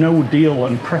about no deal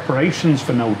and preparations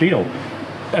for no deal,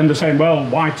 and they're saying, well,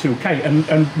 Y2K,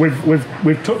 and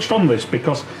we've touched on this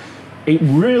because it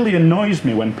really annoys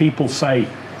me when people say,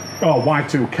 oh,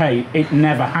 Y2K, it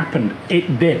never happened.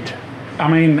 It did. I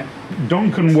mean,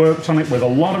 Duncan worked on it with a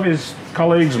lot of his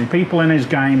colleagues and people in his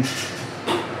game,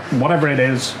 whatever it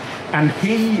is, and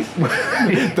he...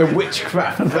 the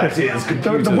witchcraft that is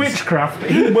computers. The witchcraft.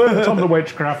 He worked on the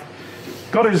witchcraft,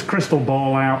 got his crystal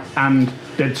ball out and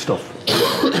did stuff.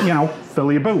 You know,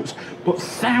 fill your boots. But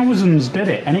thousands did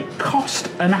it, and it cost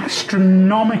an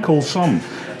astronomical sum.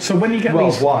 So when you get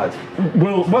worldwide.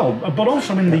 Well, but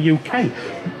also in the UK.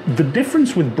 The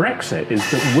difference with Brexit is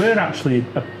that we're actually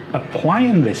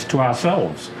applying this to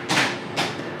ourselves.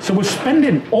 So we're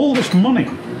spending all this money,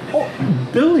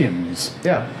 billions.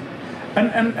 Yeah.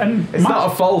 And it's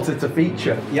not a fault, it's a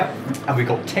feature. Yep. And we've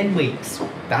got 10 weeks.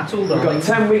 That's all. We've got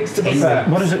 10 weeks to prepare.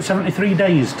 What is it, 73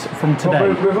 days from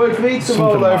today? Well, we've agreed to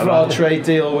roll over our trade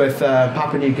deal with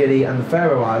Papua New Guinea and the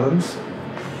Faroe Islands.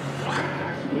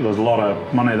 There's a lot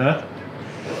of money there.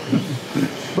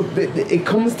 But it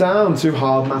comes down to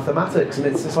hard mathematics, and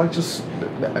it's like just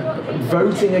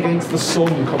voting against the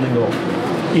sun coming up.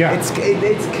 Yeah. It's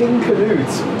King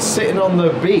Canute sitting on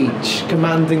the beach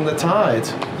commanding the tide.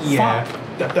 Yeah,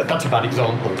 that's a bad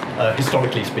example,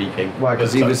 historically speaking. Why?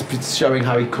 Because he was showing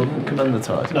how he couldn't command the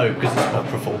tide? No, because it's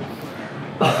apocryphal.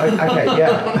 Okay,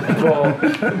 yeah. Well,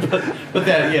 but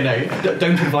then, you know,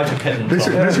 don't invite a pedant. This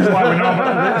is why we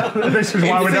know. This is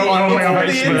why we don't normally have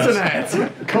experts. The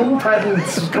internet. Come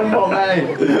pedants, come on,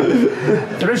 hey.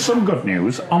 There is some good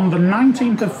news. On the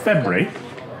 19th of February,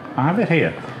 I have it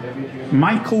here.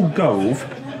 Michael Gove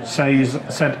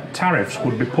said tariffs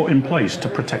would be put in place to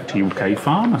protect UK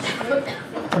farmers.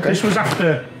 Okay. This was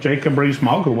after Jacob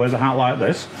Rees-Mogg, who wears a hat like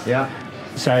this,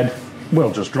 said,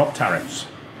 we'll just drop tariffs.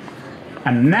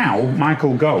 And now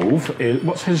Michael Gove,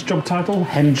 what's his job title?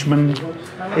 Henchman?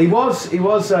 He was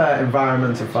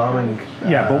environment and farming.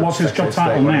 Yeah, but what's his job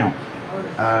title now?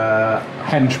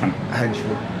 Henchman.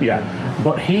 Henchman. Yeah,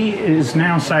 but he is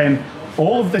now saying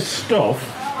all of this stuff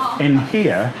in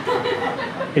here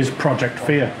is Project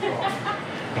Fear.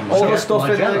 All the stuff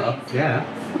in yeah.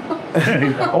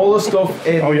 all the stuff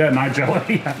in. Oh yeah, Nigella.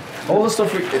 Yeah. All the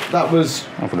stuff that was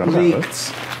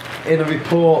leaked in a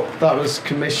report that was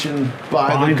commissioned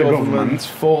by the government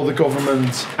for the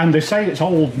government. And they say it's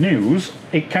old news.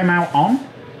 It came out on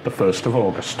the 1st of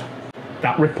August.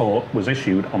 That report was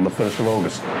issued on the 1st of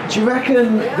August. Do you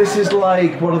reckon this is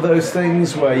like one of those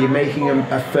things where you're making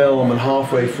a film and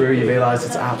halfway through you realise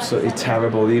it's absolutely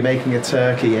terrible? You're making a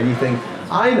turkey and you think,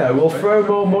 I know, we'll throw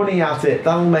more money at it,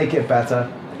 that'll make it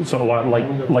better. Sort of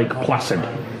like Lake Placid.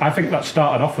 I think that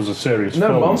started off as a serious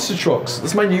film. No, Monster Trucks.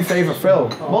 That's my new favourite film.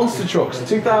 Monster Trucks, a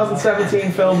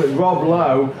 2017 film with Rob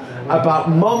Lowe about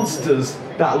monsters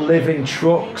that live in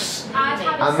trucks.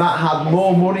 and that had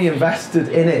more money invested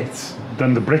in it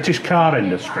Than the British car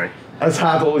industry. has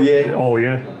had all year. All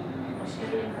year.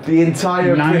 The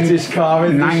entire British car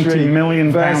industry. £90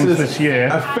 million versus this year.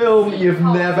 A film you've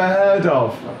never heard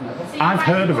of. I've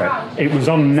heard of it. It was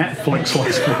on Netflix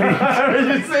last week.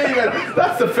 You see,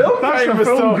 that's the film Graham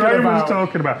was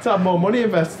talking about. It's had more money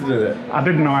invested in it. I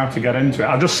didn't know how to get into it.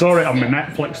 I just saw it on my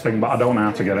Netflix thing, but I don't know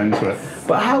how to get into it.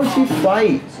 But how do you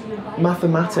fight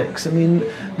mathematics? I mean,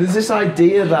 there's this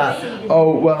idea that,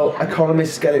 oh, well,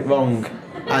 economists get it wrong.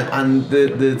 And the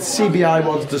CBI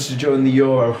wanted us to join the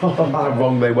euro. How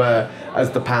wrong they were as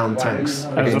the pound tanks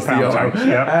against the euro.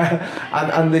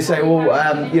 And they say, well,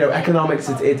 economics,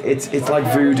 it's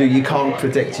like voodoo. You can't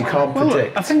predict. You can't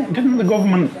predict. I think, didn't the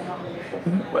government...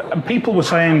 People were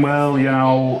saying, well,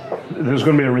 there's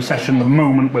going to be a recession the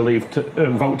moment we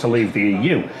vote to leave the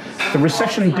EU. The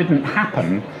recession didn't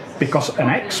happen because an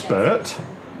expert,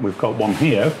 we've got one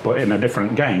here, but in a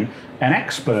different game, an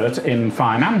expert in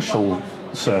financial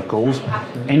circles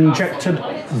injected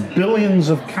billions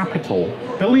of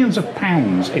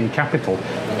pounds in capital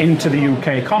into the UK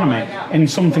economy in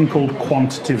something called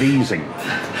quantitative easing.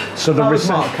 So that was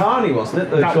Mark Carney, wasn't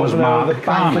it? That was Mark the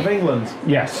Bank of England.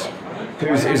 Yes.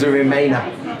 Who's a Remainer.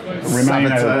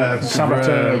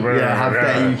 Saboteur. Yeah, how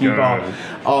dare you keep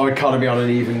our economy on an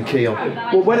even keel.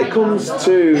 Well, when it comes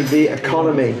to the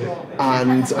economy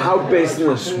and how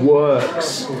business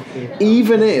works,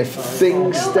 even if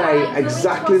things stay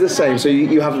exactly the same, so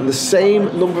you have the same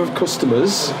number of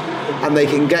customers and they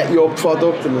can get your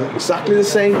product in exactly the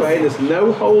same way, there's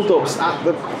no hold-ups at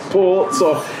the ports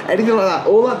or anything like that,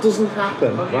 all that doesn't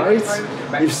happen,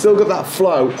 right? You've still got that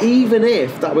flow. Even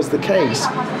if that was the case,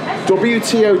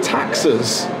 WTO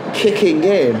taxes kicking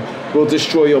in will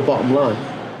destroy your bottom line.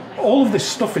 All of this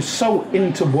stuff is so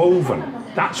interwoven.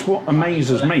 That's what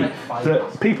amazes me.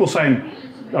 That people saying,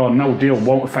 oh, no deal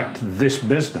won't affect this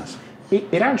business.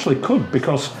 It actually could,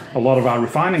 because a lot of our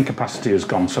refining capacity has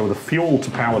gone, so the fuel to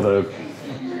power the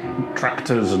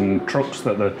tractors and trucks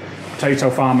that the potato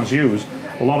farmers use,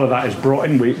 a lot of that is brought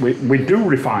in. We do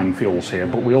refine fuels here,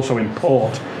 but we also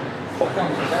import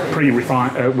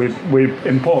pre-refined. We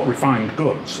import refined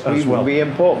goods as well. We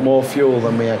import more fuel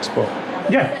than we export.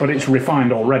 Yeah, but it's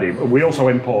refined already. But we also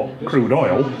import crude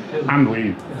oil, and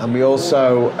we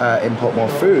also import more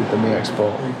food than we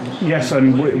export. Yes,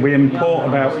 and we import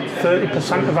about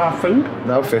 30% of our food.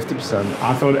 No, 50%.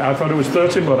 I thought it was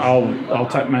 30, but I'll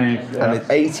take my. And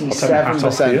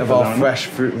 87% of our fresh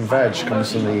fruit and veg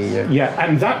comes from the EU. Yeah,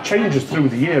 and that changes through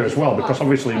the year as well, because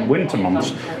obviously in winter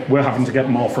months we're having to get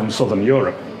more from Southern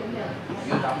Europe.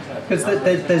 Because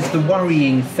there's the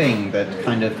worrying thing that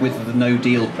kind of with the no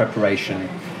deal preparation,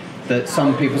 that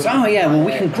some people say, oh yeah, well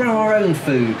we can grow our own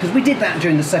food because we did that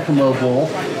during the Second World War,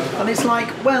 and it's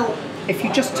like, well, if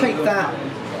you just take that,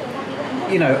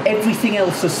 everything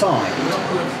else aside,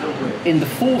 in the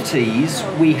 40s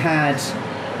we had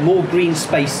more green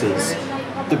spaces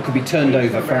that could be turned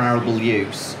over for arable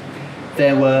use.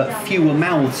 There were fewer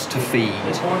mouths to feed,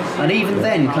 and even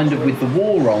then, kind of with the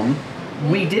war on,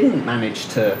 we didn't manage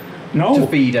to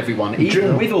feed everyone,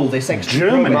 even with all this extra.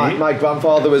 Germany. My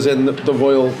grandfather was in the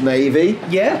Royal Navy.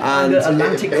 Yeah, and the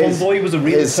Atlantic convoy was a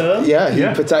real term. Yeah, he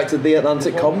protected the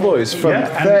Atlantic convoys from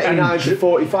 39 to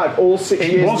 45. All 6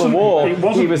 years of the war,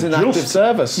 he was in active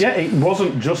service. Yeah, it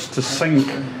wasn't just to sink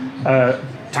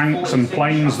tanks and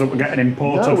planes that were getting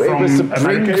imported from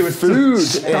America. It was to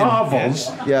starve us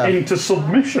into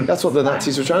submission. That's what the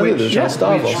Nazis were trying to do,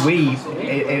 starve us. Which we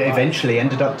eventually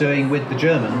ended up doing with the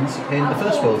Germans in the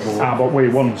First World War. But we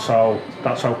won, so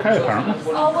that's okay apparently.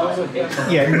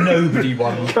 Yeah, nobody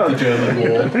won the German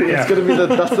war. It's going to be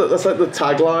that's like the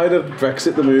tagline of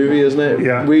Brexit the movie, isn't it?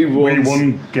 Yeah. We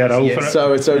won, get over it.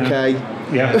 So it's okay.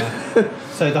 Yeah.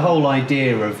 So the whole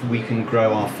idea of we can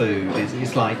grow our food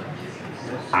is like,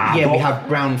 we have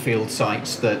brownfield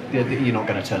sites that you're not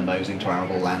going to turn those into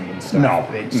arable land and stuff.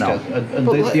 No.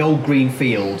 The old green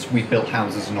fields we've built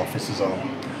houses and offices on.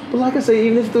 But like I say,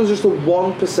 even if there was just a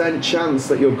 1% chance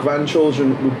that your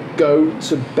grandchildren would go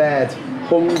to bed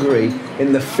hungry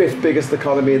in the 5th biggest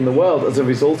economy in the world as a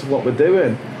result of what we're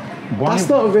doing, that's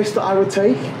not a risk that I would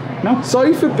take. No.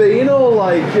 Sorry for being all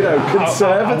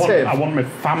conservative. I want my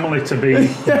family to be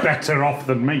better off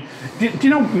than me. Do you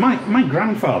know, my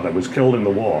grandfather was killed in the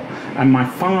war, and my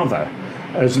father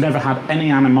has never had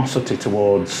any animosity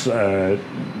towards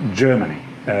Germany.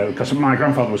 because my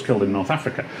grandfather was killed in North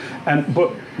Africa.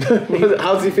 But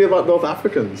how does he feel about North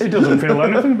Africans? He doesn't feel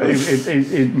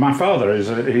anything. My father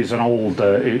he's an old.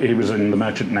 He was in the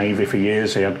Merchant Navy for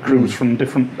years. He had crews from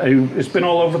different. He's been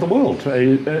all over the world.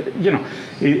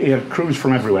 He had crews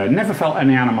from everywhere. Never felt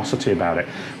any animosity about it.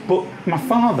 But my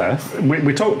father,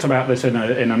 we talked about this in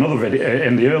another video,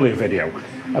 in the earlier video,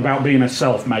 about being a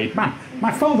self-made man.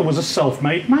 My father was a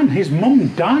self-made man. His mum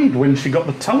died when she got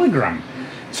the telegram.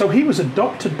 So he was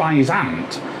adopted by his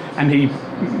aunt, and he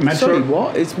met Sorry,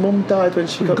 what? His mum died when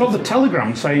she got the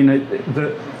telegram saying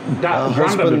that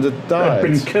Grandad had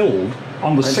been killed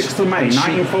on the 6th of May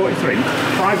 1943.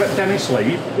 Private Dennis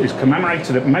Lee is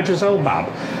commemorated at Medjez El Bab,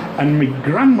 and my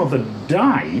grandmother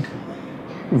died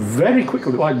very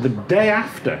quickly, like the day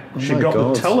after she got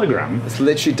the telegram. It's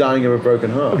literally dying of a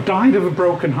broken heart. Died of a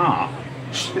broken heart.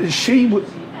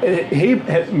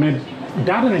 My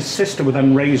dad and his sister were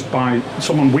then raised by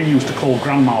someone we used to call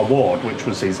Grandma Ward, which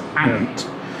was his aunt.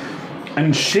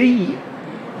 And she,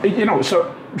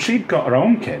 so she'd got her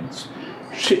own kids.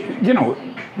 She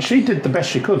did the best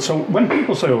she could. So when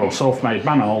people say, "Oh, self-made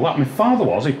man" and all that, my father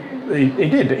was. He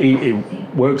did. He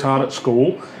worked hard at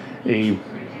school. He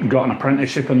got an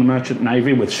apprenticeship in the Merchant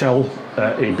Navy with Shell.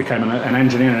 He became an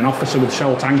engineering officer with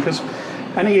Shell tankers.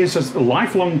 And he is a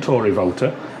lifelong Tory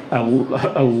voter, a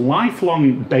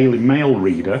lifelong Daily Mail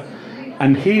reader,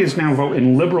 and he is now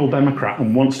voting Liberal Democrat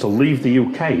and wants to leave the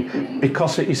UK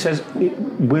because he says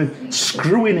we're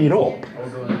screwing it up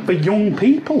for young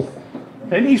people.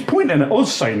 And he's pointing at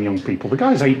us saying young people. The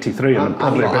guy's 83 and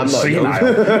probably a bit senile.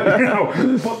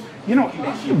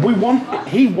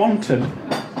 He wanted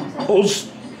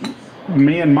us,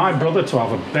 me and my brother, to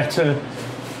have a better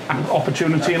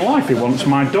opportunity in life. He wants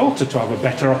my daughter to have a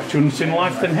better opportunity in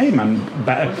life than him, and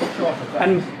better.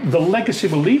 And the legacy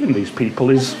we're leaving these people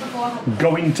is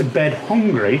going to bed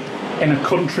hungry in a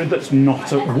country that's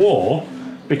not at war,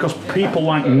 because people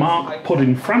like Marc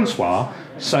Pudding-Francois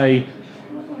say,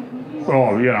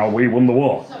 "Oh, we won the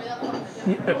war."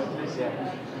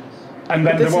 And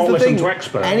then they won't listen to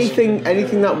experts. Anything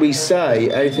that we say,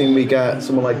 anything we get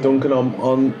someone like Duncan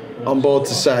on board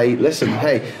to say, listen,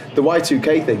 hey, the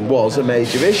Y2K thing was a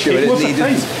major issue, and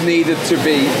it needed to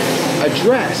be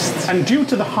addressed. And due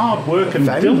to the hard work and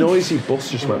very noisy bus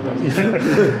just went by.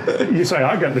 You say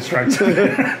I get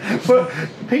distracted, but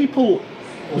people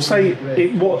say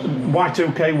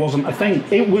Y2K wasn't a thing.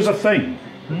 It was a thing.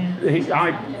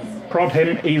 I prod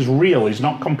him. He's real. He's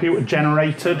not computer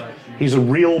generated. He's a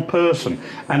real person,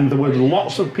 and there were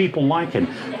lots of people like him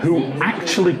who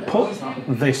actually put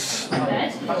this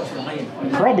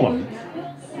problem,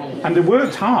 and they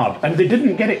worked hard, and they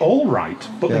didn't get it all right,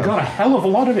 but they got a hell of a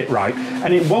lot of it right.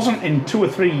 And it wasn't in 2 or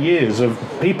 3 years of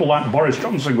people like Boris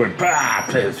Johnson going,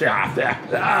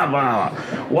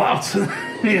 what?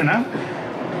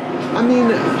 I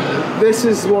mean, this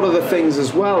is one of the things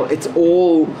as well. It's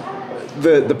all...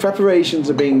 The preparations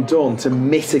are being done to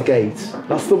mitigate.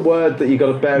 That's the word that you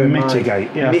got to bear in mind.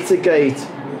 Mitigate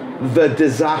the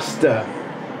disaster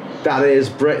that is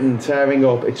Britain tearing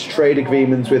up its trade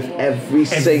agreements with every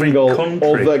single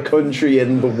other country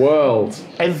in the world.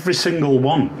 Every single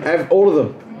one. All of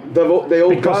them. They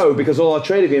all go because all our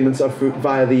trade agreements are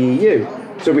via the EU.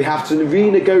 So we have to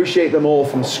renegotiate them all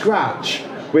from scratch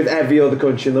with every other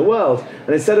country in the world.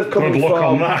 And instead of coming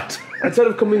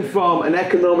from an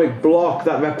economic bloc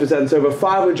that represents over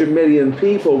 500 million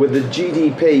people with a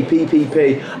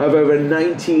PPP of over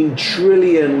 $19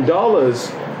 trillion,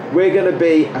 we're going to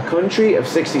be a country of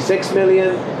 66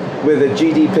 million with a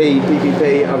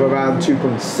PPP of around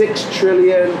 2.6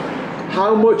 trillion.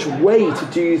 How much weight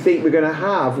do you think we're going to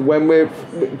have when we're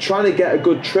trying to get a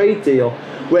good trade deal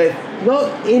with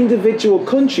not individual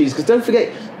countries? Because don't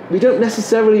forget, we don't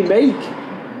necessarily make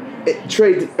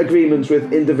trade agreements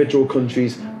with individual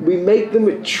countries. We make them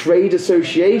with trade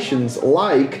associations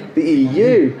like the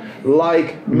EU,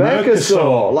 like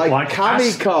Mercosur, like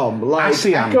CARICOM, like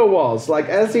ECOWAS, like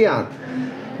ASEAN.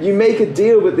 You make a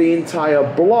deal with the entire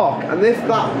bloc, and if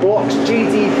that bloc's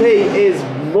GDP is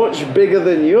much bigger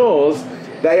than yours,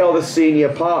 they are the senior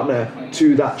partner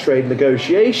to that trade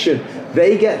negotiation.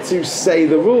 They get to say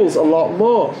the rules a lot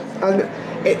more, and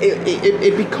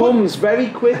it becomes very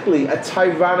quickly a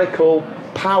tyrannical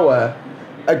power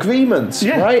agreement,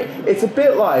 right? It's a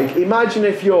bit like, imagine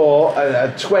if you're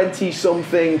a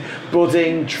 20-something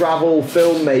budding travel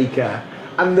filmmaker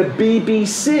and the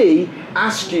BBC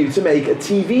asked you to make a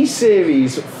TV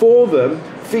series for them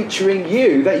featuring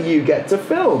you that you get to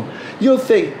film. You'll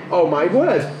think, oh my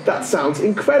word, that sounds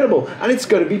incredible. And it's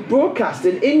going to be broadcast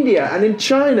in India and in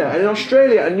China and in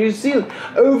Australia and New Zealand.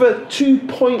 Over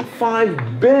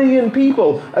 2.5 billion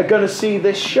people are going to see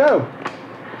this show.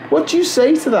 What do you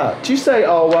say to that? Do you say,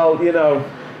 oh, well, you know,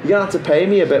 you're going to have to pay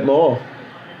me a bit more?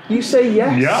 You say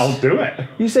yes. Yeah, I'll do it.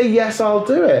 You say yes, I'll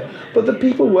do it. But the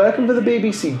people working for the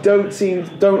BBC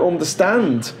don't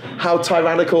understand how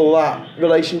tyrannical that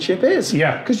relationship is.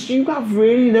 Yeah. Because you have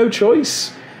really no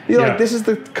choice. You're like, this is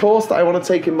the course that I want to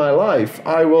take in my life.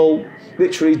 I will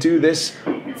literally do this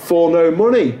for no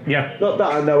money. Yeah. Not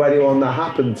that I know anyone that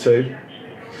happened to.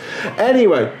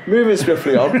 Anyway, moving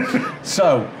swiftly on.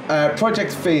 So,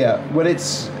 Project Fear, when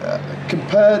it's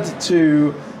compared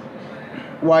to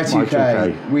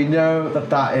Y2K, we know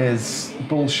that is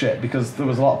bullshit because there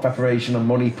was a lot of preparation and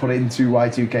money put into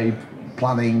Y2K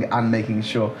planning and making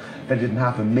sure that didn't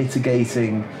happen,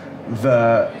 mitigating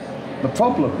the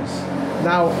problems.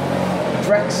 Now,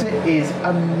 Brexit is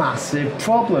a massive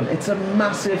problem. It's a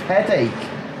massive headache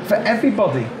for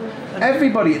everybody.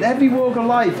 Everybody, in every walk of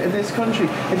life in this country.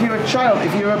 If you're a child,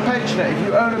 if you're a pensioner, if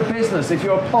you own a business, if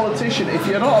you're a politician, if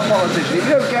you're not a politician, if you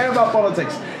don't care about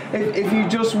politics, if you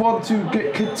just want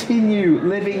to continue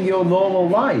living your normal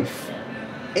life,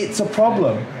 it's a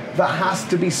problem that has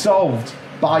to be solved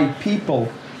by people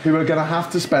who are going to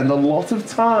have to spend a lot of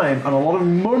time and a lot of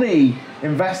money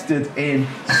invested in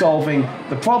solving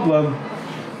the problem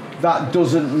that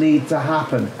doesn't need to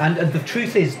happen. And the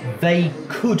truth is, they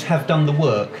could have done the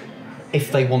work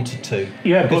if they wanted to.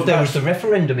 Yeah, because but there was the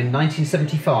referendum in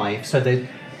 1975, so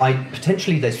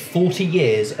potentially there's 40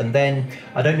 years, and then,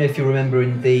 I don't know if you remember,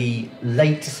 in the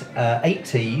late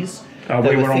 80s...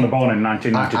 we were on the ball in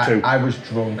 1992. I was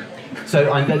drunk. So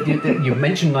you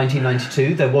mentioned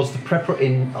 1992. There was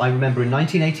I remember in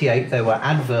 1988 there were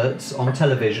adverts on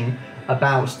television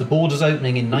about the borders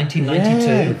opening in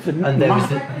 1992, and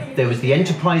there was the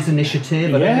Enterprise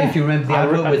Initiative. I don't know if you remember the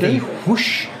advert with the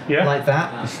whoosh like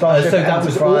that. So that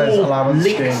was all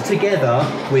linked together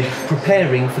with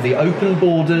preparing for the open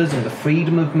borders and the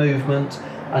freedom of movement.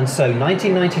 And so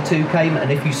 1992 came,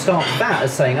 and if you start that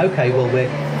as saying, okay, well, we're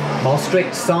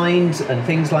Maastricht signed and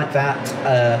things like that,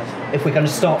 if we're going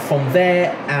to start from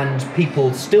there and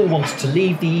people still wanted to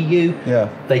leave the EU,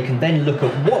 they can then look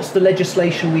at what's the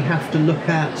legislation we have to look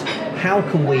at, how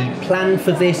can we plan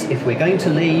for this, if we're going to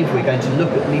leave, we're going to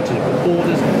need to look at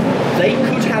borders. They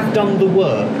could have done the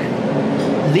work.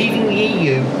 Leaving the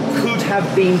EU could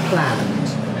have been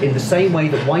planned in the same way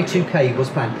that Y2K was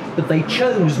planned, but they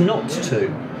chose not to.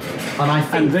 And I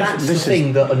think that's the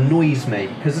thing that annoys me,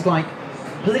 because it's like,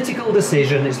 political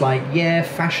decision, it's like,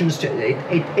 fashion's...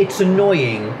 It's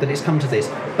annoying that it's come to this,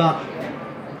 but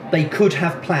they could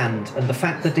have planned, and the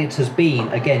fact that it has been,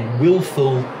 again,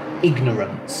 willful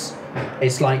ignorance,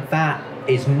 it's like, that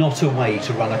is not a way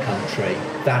to run a country.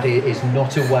 That is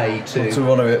not a way to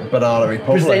run a banana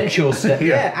republic. Present yourself.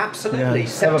 Absolutely.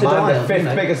 Never mind the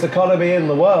fifth biggest economy in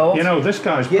the world. You know, this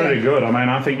guy's pretty good. I mean,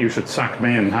 I think you should sack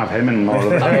me and have him in more of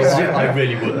the I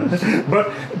really wouldn't.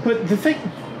 But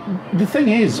the thing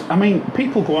is, I mean,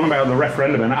 people go on about the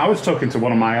referendum, and I was talking to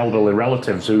one of my elderly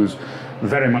relatives who's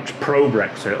very much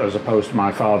pro-Brexit as opposed to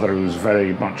my father who's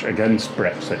very much against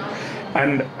Brexit.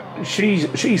 And she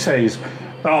says,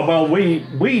 oh, well,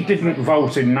 we didn't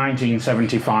vote in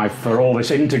 1975 for all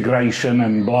this integration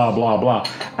and blah, blah, blah.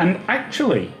 And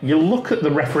actually, you look at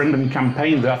the referendum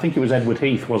campaign, I think it was Edward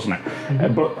Heath, wasn't it?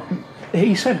 Mm-hmm. But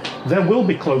he said there will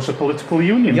be closer political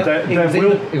union. Yep.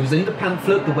 It was in the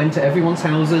pamphlet that went to everyone's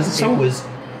houses. So, it was,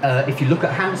 if you look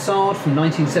at Hansard from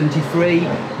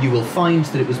 1973, you will find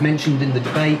that it was mentioned in the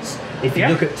debates. If you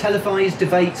look at televised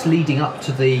debates leading up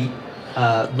to the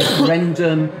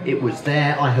referendum, it was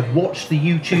there. I have watched the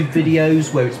YouTube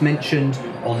videos where it's mentioned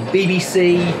on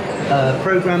BBC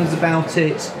programmes about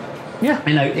it. Yeah,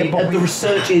 you know, the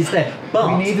research is there.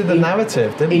 But we needed the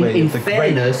narrative, didn't we? In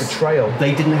fairness, great betrayal.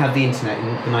 They didn't have the internet in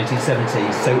the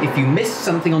 1970s, so if you missed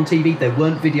something on TV, there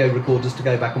weren't video recorders to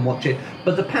go back and watch it.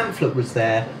 But the pamphlet was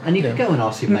there, and you could go and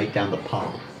ask your mate down the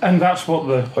pub. And that's what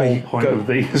the whole point of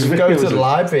these videos go to the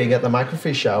library and get the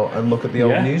microfiche out and look at the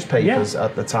old newspapers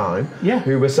at the time,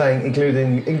 who were saying,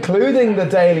 including the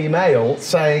Daily Mail,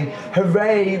 saying,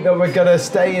 hooray that we're going to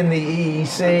stay in the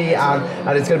EEC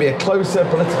and it's going to be a closer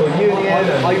political union.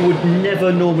 I would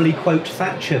never normally quote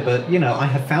Thatcher, but, you know, I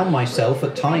have found myself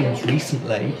at times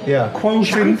recently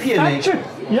quoting Thatcher.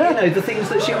 You know, the things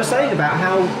that she was saying about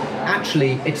how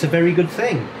actually it's a very good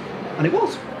thing. And it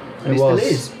was. And it still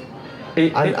is.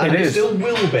 It still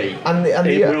will be.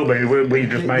 It will be. We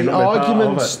just may not be part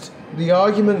of it. The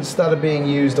arguments that are being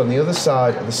used on the other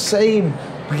side are the same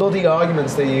bloody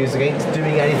arguments they use against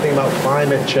doing anything about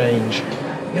climate change.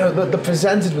 You know, they're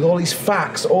presented with all these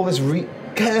facts, all this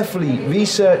carefully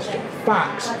researched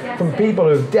facts from people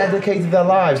who have dedicated their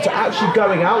lives to actually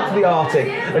going out to the Arctic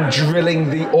and drilling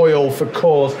the oil for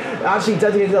cause, actually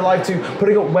dedicated their life to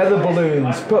putting up weather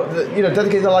balloons,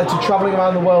 dedicated their life to travelling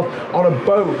around the world on a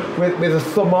boat with a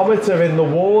thermometer in the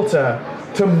water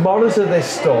to monitor this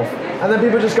stuff. And then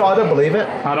people just go, I don't believe it.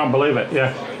 I don't believe it,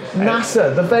 yeah.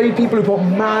 NASA, the very people who put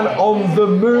man on the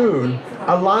moon,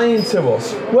 are lying to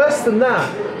us. Worse than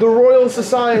that, the Royal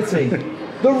Society.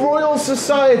 The Royal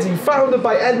Society, founded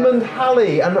by Edmund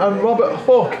Halley and Robert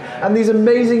Hooke, and these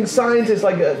amazing scientists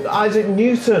like Isaac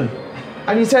Newton.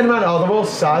 And you turn around, the Royal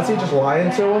Society just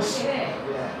lying to us.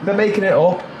 They're making it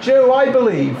up. Do you know who I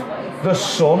believe? The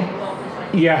Sun.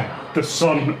 Yeah, the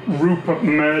Sun, Rupert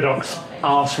Murdoch's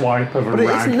arsewipe of a rag.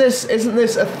 But isn't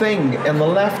this a thing in the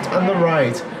left and the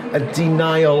right, a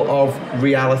denial of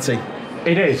reality?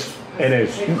 It is. It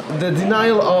is. The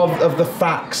denial of the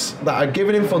facts that are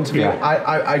given in front of you.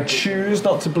 I choose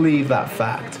not to believe that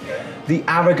fact. The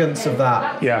arrogance of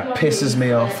that pisses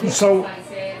me off. So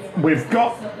we've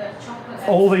got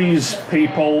all these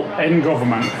people in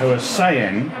government who are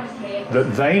saying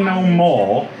that they know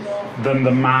more than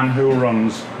the man who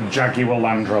runs Jaguar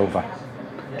Land Rover.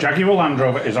 Jaguar Land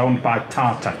Rover is owned by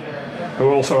Tata,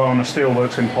 who also own a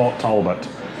steelworks in Port Talbot.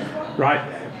 Right?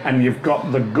 And you've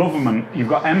got the government, you've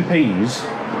got MPs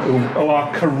who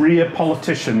are career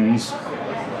politicians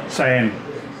saying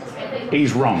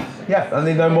he's wrong. Yeah, and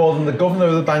they know more than the governor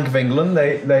of the Bank of England.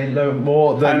 They know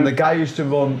more than the guy who used to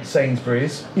run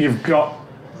Sainsbury's. You've got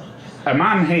a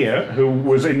man here who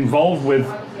was involved with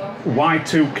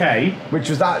Y2K, which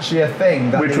was actually a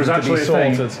thing that needed to be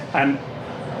sorted. And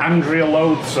Andrea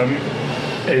Loathsome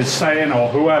is saying, or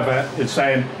whoever is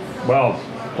saying, well,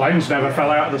 planes never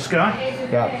fell out of the sky.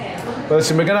 Yeah.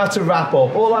 Listen, we're going to have to wrap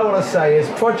up. All I want to say is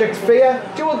Project Fear.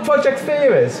 Do you know what Project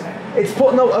Fear is? It's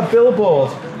putting out a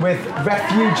billboard with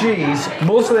refugees,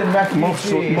 Muslim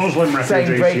refugees,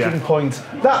 saying breaking point.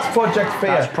 That's Project Fear.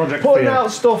 That's Project putting Fear.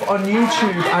 out stuff on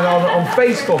YouTube and on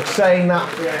Facebook saying that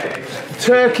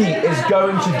Turkey is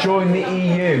going to join the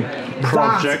EU.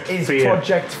 Project that is Fear.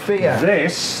 Project Fear.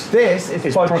 This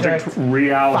is Project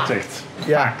Reality. Fact.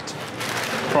 Yeah.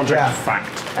 Project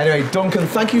Fact. Anyway, Duncan,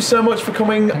 thank you so much for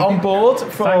coming on board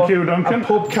for Thank you, Duncan. a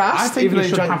PUBCAST, even though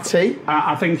you drank tea.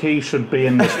 I think he should be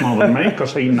in this more than me,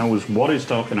 because he knows what he's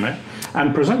talking about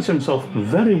and presents himself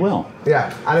very well.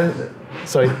 Yeah, and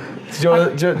sorry, did you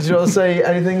want to say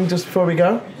anything just before we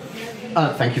go?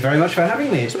 Thank you very much for having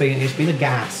me. It's been a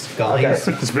gas, guys.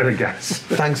 Okay. It's been a gas.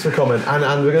 Thanks for coming,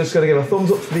 and we're just going to give a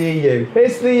thumbs up to the EU.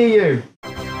 Here's the EU.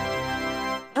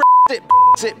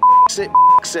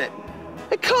 Brexit.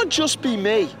 It can't just be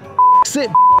me.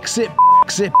 Brexit.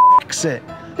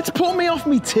 It's put me off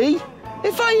me tea.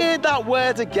 If I hear that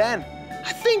word again,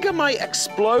 I think I might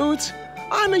explode.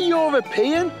 I'm a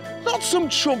European, not some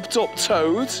chumped up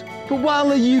toad. But while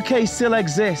the UK still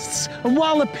exists, and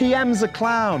while the PM's a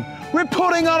clown, we're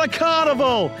putting on a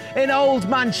carnival in old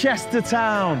Manchester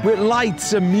town with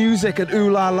lights and music and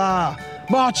ooh la la,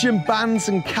 marching bands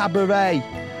and cabaret,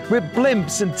 with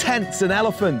blimps and tents and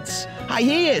elephants. I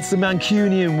hear it's the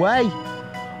Mancunian way.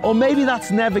 Or maybe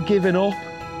that's never giving up.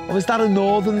 Or is that a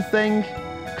northern thing?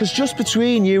 Because just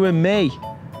between you and me,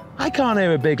 I can't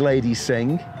hear a big lady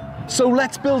sing. So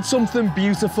let's build something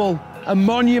beautiful, a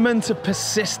monument of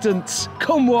persistence.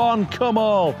 Come one, come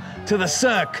all, to the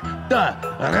Cirque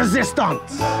de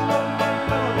Resistance.